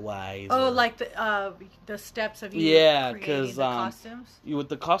video wise. Oh, like the steps of you creating the costumes. With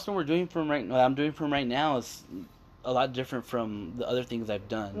the costume I'm doing from right now is a lot different from the other things I've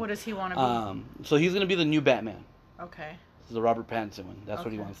done. What does he want to be? So he's gonna be the new Batman. Okay. The Robert Pattinson one. That's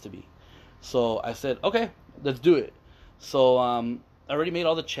what he wants to be. So I said, okay, let's do it. So I already made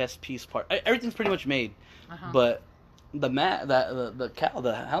all the chest piece part. Everything's pretty much made, but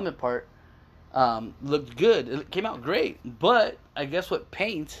the helmet part looked good. It came out great, but I guess with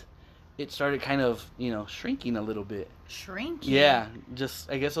paint, it started kind of shrinking a little bit. Shrinking. Yeah,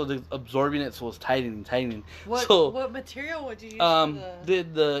 just I guess it was absorbing it, so it was tightening. What material would you use?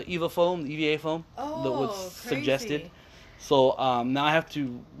 The EVA foam, the EVA foam. Oh, that was suggested. So now I have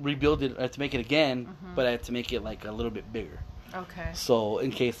to rebuild it. I have to make it again, but I have to make it like a little bit bigger. Okay. So in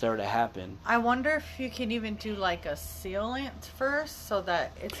case that were to happen, I wonder if you can even do like a sealant first, so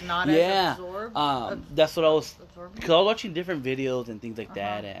that it's not as absorbed. That's what I was. Because I was watching different videos and things like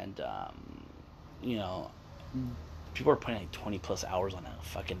that, and people are putting like 20+ hours on a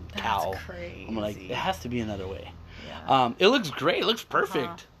fucking cowl. That's crazy. I'm like, it has to be another way. Yeah. It looks great. It looks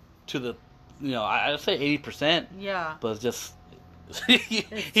perfect to the, I'd say 80%. Yeah. But it's just.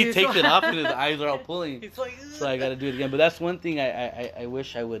 he takes it off and his eyes are all pulling. He's like, so I got to do it again. But that's one thing I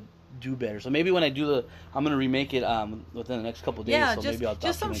wish I would do better. So maybe when I do I'm gonna remake it within the next couple of days. Yeah, so maybe I'll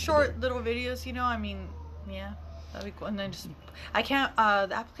just some short little videos. I mean, yeah, that'd be cool. And then I can't.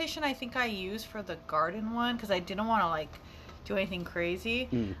 The application I think I used for the garden one because I didn't want to like do anything crazy,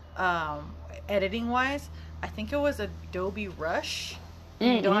 editing wise. I think it was Adobe Rush.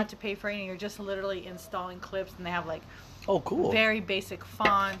 You don't have to pay for anything. You're just literally installing clips, and they have like. Oh, cool. Very basic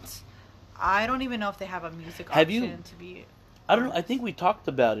font. I don't even know if they have a music option to be. I don't know. I think we talked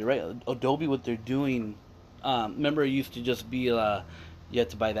about it, right? Adobe, what they're doing. Remember, it used to just be you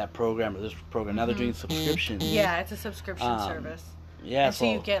had to buy that program or this program. Now they're doing subscriptions. Yeah, it's a subscription service. Yeah, and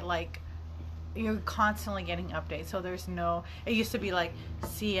so you get like. You're constantly getting updates. So there's no. It used to be like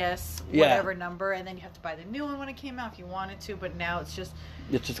CS whatever number, and then you have to buy the new one when it came out if you wanted to. But now it's just.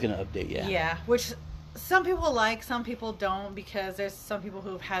 It's just gonna update. Yeah. Yeah, which. Some people like, some people don't, because there's some people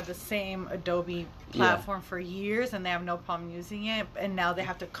who've had the same Adobe platform for years and they have no problem using it, and now they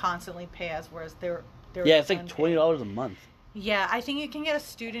have to constantly pay us, whereas they're it's like $20 a month. Yeah, I think you can get a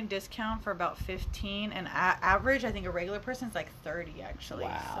student discount for about $15, and average, I think a regular person is like $30 actually.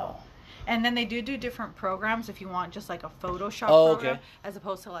 Wow. So. And then they do different programs if you want just like a Photoshop program, as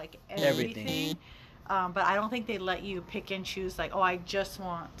opposed to like everything. But I don't think they let you pick and choose like, I just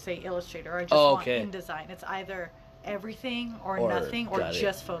want, say, Illustrator, or I just want InDesign. It's either everything or nothing, or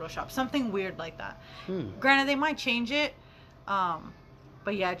just Photoshop. Something weird like that. Granted, they might change it.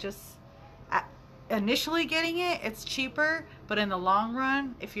 But yeah, just initially getting it, it's cheaper. But in the long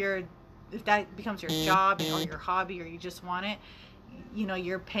run, if that becomes your job or your hobby, or you just want it,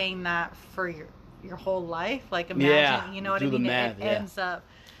 you're paying that for your whole life. Like imagine, you know what I mean? It ends up.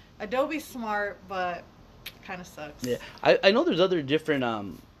 Adobe's smart, but kind of sucks. Yeah, I know there's other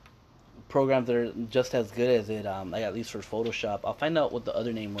different programs that are just as good as it. Like at least for Photoshop, I'll find out what the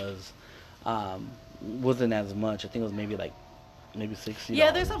other name was. Wasn't as much. I think it was maybe $60. Yeah,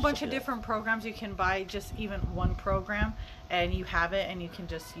 there's a bunch of different programs you can buy. Just even one program, and you have it, and you can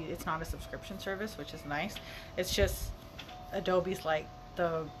just use. It's not a subscription service, which is nice. It's just Adobe's like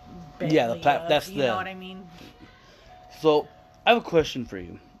the that's you know what I mean. So I have a question for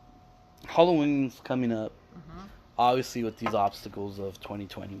you. Halloween's coming up, obviously with these obstacles of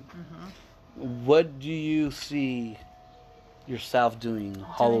 2020. What do you see yourself doing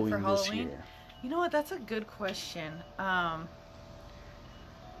Halloween this year? You know what? That's a good question. Honestly,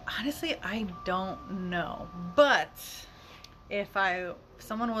 I don't know. But if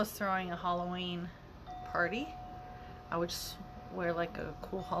someone was throwing a Halloween party, I would just wear like a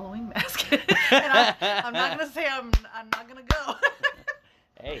cool Halloween mask. And I'm not gonna say I'm not gonna go.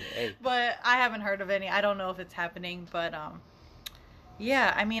 Hey. But I haven't heard of any. I don't know if it's happening, but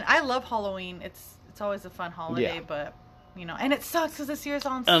yeah. I mean, I love Halloween. It's always a fun holiday, but and it sucks because this year's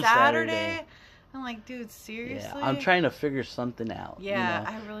on Saturday. I'm like, dude, seriously? Yeah, I'm trying to figure something out. Yeah,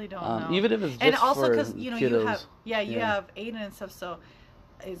 I really don't know. Even if it's just and also because you have Aiden and stuff. So,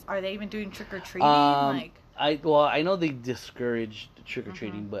 are they even doing trick or treating? I know they discourage trick or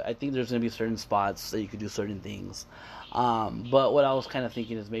treating, but I think there's gonna be certain spots that you could do certain things. But what I was kind of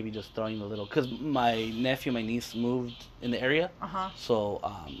thinking is maybe just throwing a little, because my nephew, my niece moved in the area, so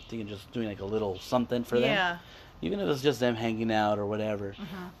thinking just doing like a little something for them. Even if it's just them hanging out or whatever,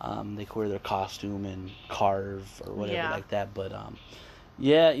 they could wear their costume and carve or whatever like that. But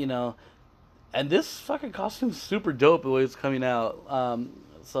yeah, you know, and this fucking costume's super dope the way it's coming out.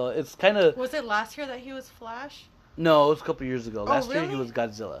 So it's kind of... Was it last year that he was Flash? No, it was a couple years ago. Last really? year he was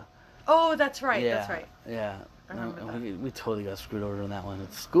Godzilla. Oh, that's right. Yeah, that's right. Yeah. I remember that. We totally got screwed over on that one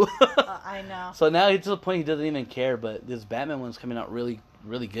at school. I know. So now he's to the point he doesn't even care, but this Batman one's coming out really,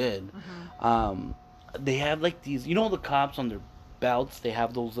 really good. They have like these, you know, the cops on their belts, they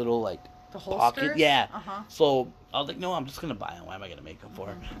have those little like the holsters? pocket. Yeah. So I was like, no, I'm just gonna buy them. Why am I gonna make them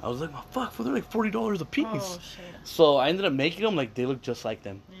for? I was like, well, fuck, they're like $40 a piece. Oh shit. So I ended up making them, like they look just like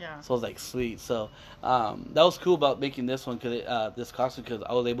them. Yeah. So I was like, sweet. So that was cool about making this one, because this costume, because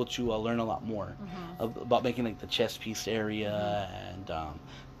I was able to learn a lot more about making like the chest piece area and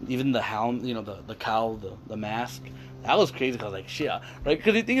even the helm, you know, the cowl, the mask. That was crazy. Cause I was like, shit, right?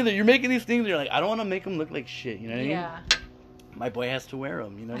 Because you think that you're making these things, and you're like, I don't want to make them look like shit. You know what I mean? Yeah. My boy has to wear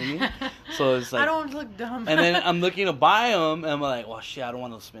them. You know what I mean? So it's like, I don't look dumb. And then I'm looking to buy them, and I'm like, well, shit, I don't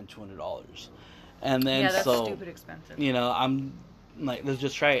want to spend $200. And then that's stupid expensive. You know, I'm like, let's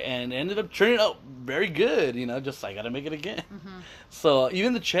just try it, and it ended up turning out very good. You know, just I gotta make it again. So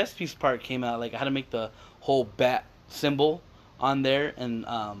even the chest piece part came out. Like I had to make the whole bat symbol on there, and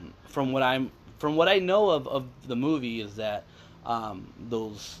from what I know of the movie is that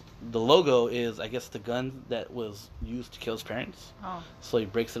the logo is, I guess, the gun that was used to kill his parents. Oh. So he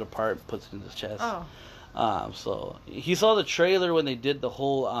breaks it apart and puts it in his chest. Oh. So he saw the trailer when they did the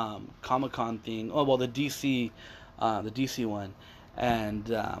whole Comic-Con thing. Oh, well, the DC one. And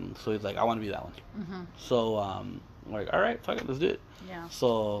so he's like, I want to be that one. So I'm like, all right, fuck it, let's do it. Yeah.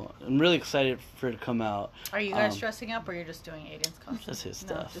 So I'm really excited for it to come out. Are you guys dressing up, or you're just doing Aiden's costume? Just his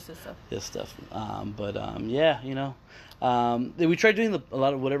stuff. No, just his stuff. His stuff. Yeah, you know. We tried doing a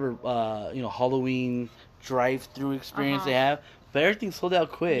lot of whatever, you know, Halloween drive-through experience they have, but everything sold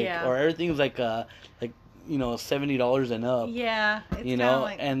out quick, or everything's like you know, $70 and up. Yeah, it's you know,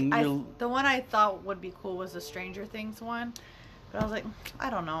 like, and the one I thought would be cool was the Stranger Things one, but I was like, I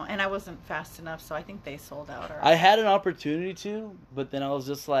don't know, and I wasn't fast enough, so I think they sold out. Already. I had an opportunity to, but then I was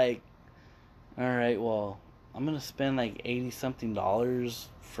just like, all right, well, I'm gonna spend like $80-something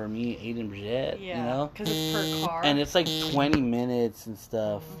for me, Aiden Bridget, you know? Because it's per car. And it's like 20 minutes and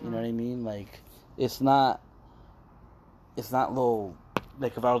stuff, you know what I mean? Like, it's not little,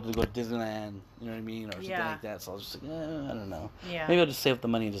 like if I was to go to Disneyland, you know what I mean? Or something like that. So I was just like, I don't know. Yeah. Maybe I'll just save up the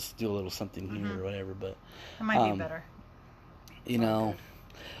money and just do a little something here or whatever, but. It might be better. You know,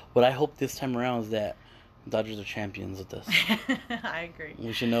 what I hope this time around is that Dodgers are champions with this. I agree.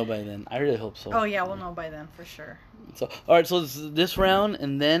 We should know by then. I really hope so. Oh, yeah, we'll know by then for sure. So, all right, so this round,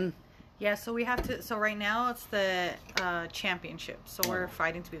 and then... Yeah, so we have to... So right now, it's the championship. So we're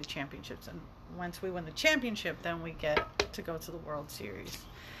fighting to be the championships. And once we win the championship, then we get to go to the World Series.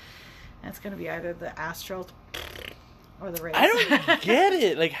 And it's going to be either the Astros or the Rays. I don't get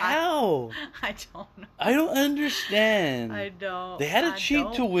it. Like, how? I don't know. I don't understand. I don't. They had to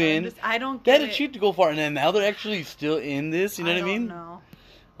cheat to win. I don't get it. They had to cheat to go far, and then now they're actually still in this. You know what I mean? I don't know.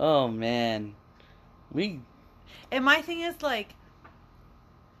 Oh, man. And my thing is, like,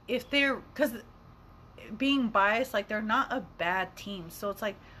 if they're... Because being biased, like, they're not a bad team. So it's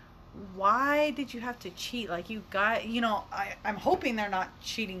like, why did you have to cheat? Like, you got... You know, I'm hoping they're not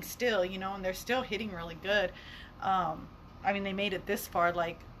cheating still, you know, and they're still hitting really good. I mean, they made it this far,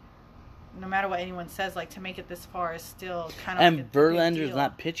 like, no matter what anyone says, like, to make it this far is still kind of And Verlander's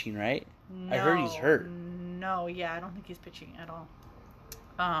not pitching, right? No, I heard he's hurt. No, yeah, I don't think he's pitching at all.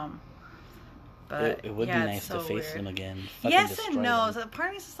 But it would be nice to face him again. Yes and no. So part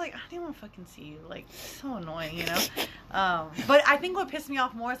of me is just like, I didn't want to fucking see you. Like, so annoying, you know? But I think what pissed me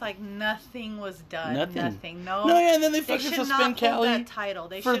off more is, like, nothing was done. Nothing. No, yeah, and then they fucking suspend Cali that title.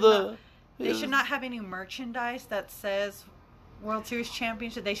 They should not have any merchandise that says World Series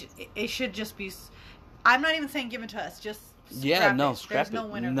Championship. It should just be... I'm not even saying give it to us. Just scrap it. There's no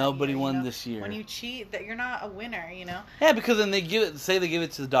winner. Nobody won you know? this year. When you cheat, that you're not a winner, you know? Yeah, because then they give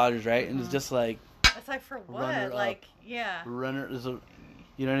it to the Dodgers, right? And it's just like... It's like, for what? Like, yeah. Runner is a...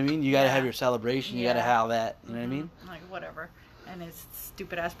 You know what I mean? You gotta have your celebration. You gotta have that. You know what I mean? Like, whatever. And his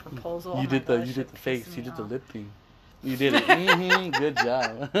stupid ass proposal. You did the face. You did the lip thing. You did it. Good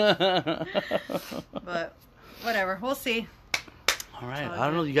job. But whatever, we'll see. All right. I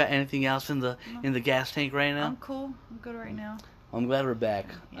don't know. You got anything else in the gas tank right now? I'm cool. I'm good right now. I'm glad we're back.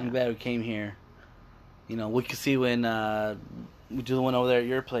 Yeah. I'm glad we came here. we could see when we do the one over there at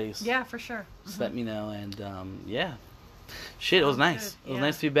your place. Yeah, for sure. Just let me know. And, yeah. Shit, it was nice. Good. It was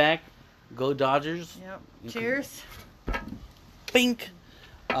nice to be back. Go Dodgers. Yep. Cheers. Bink.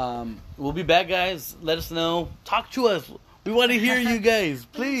 We'll be back, guys. Let us know. Talk to us. We want to hear you guys.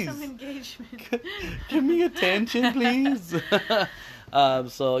 Please. Some engagement. Give me attention, please.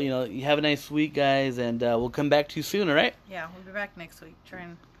 So, you have a nice week, guys. And we'll come back to you soon, all right? Yeah, we'll be back next week. Try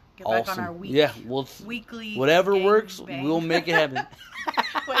and get back on our week. Yeah, weekly. Whatever works, bang. we'll make it happen.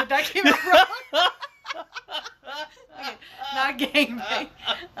 Wait, that came out wrong. Okay, not gang bang.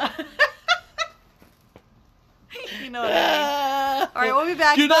 You know what I mean. All right, we'll be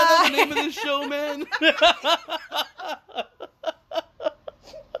back. Do you not know the name of this show, man?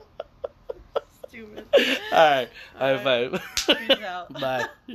 Stupid. All right. High All right. five. Peace out. Bye.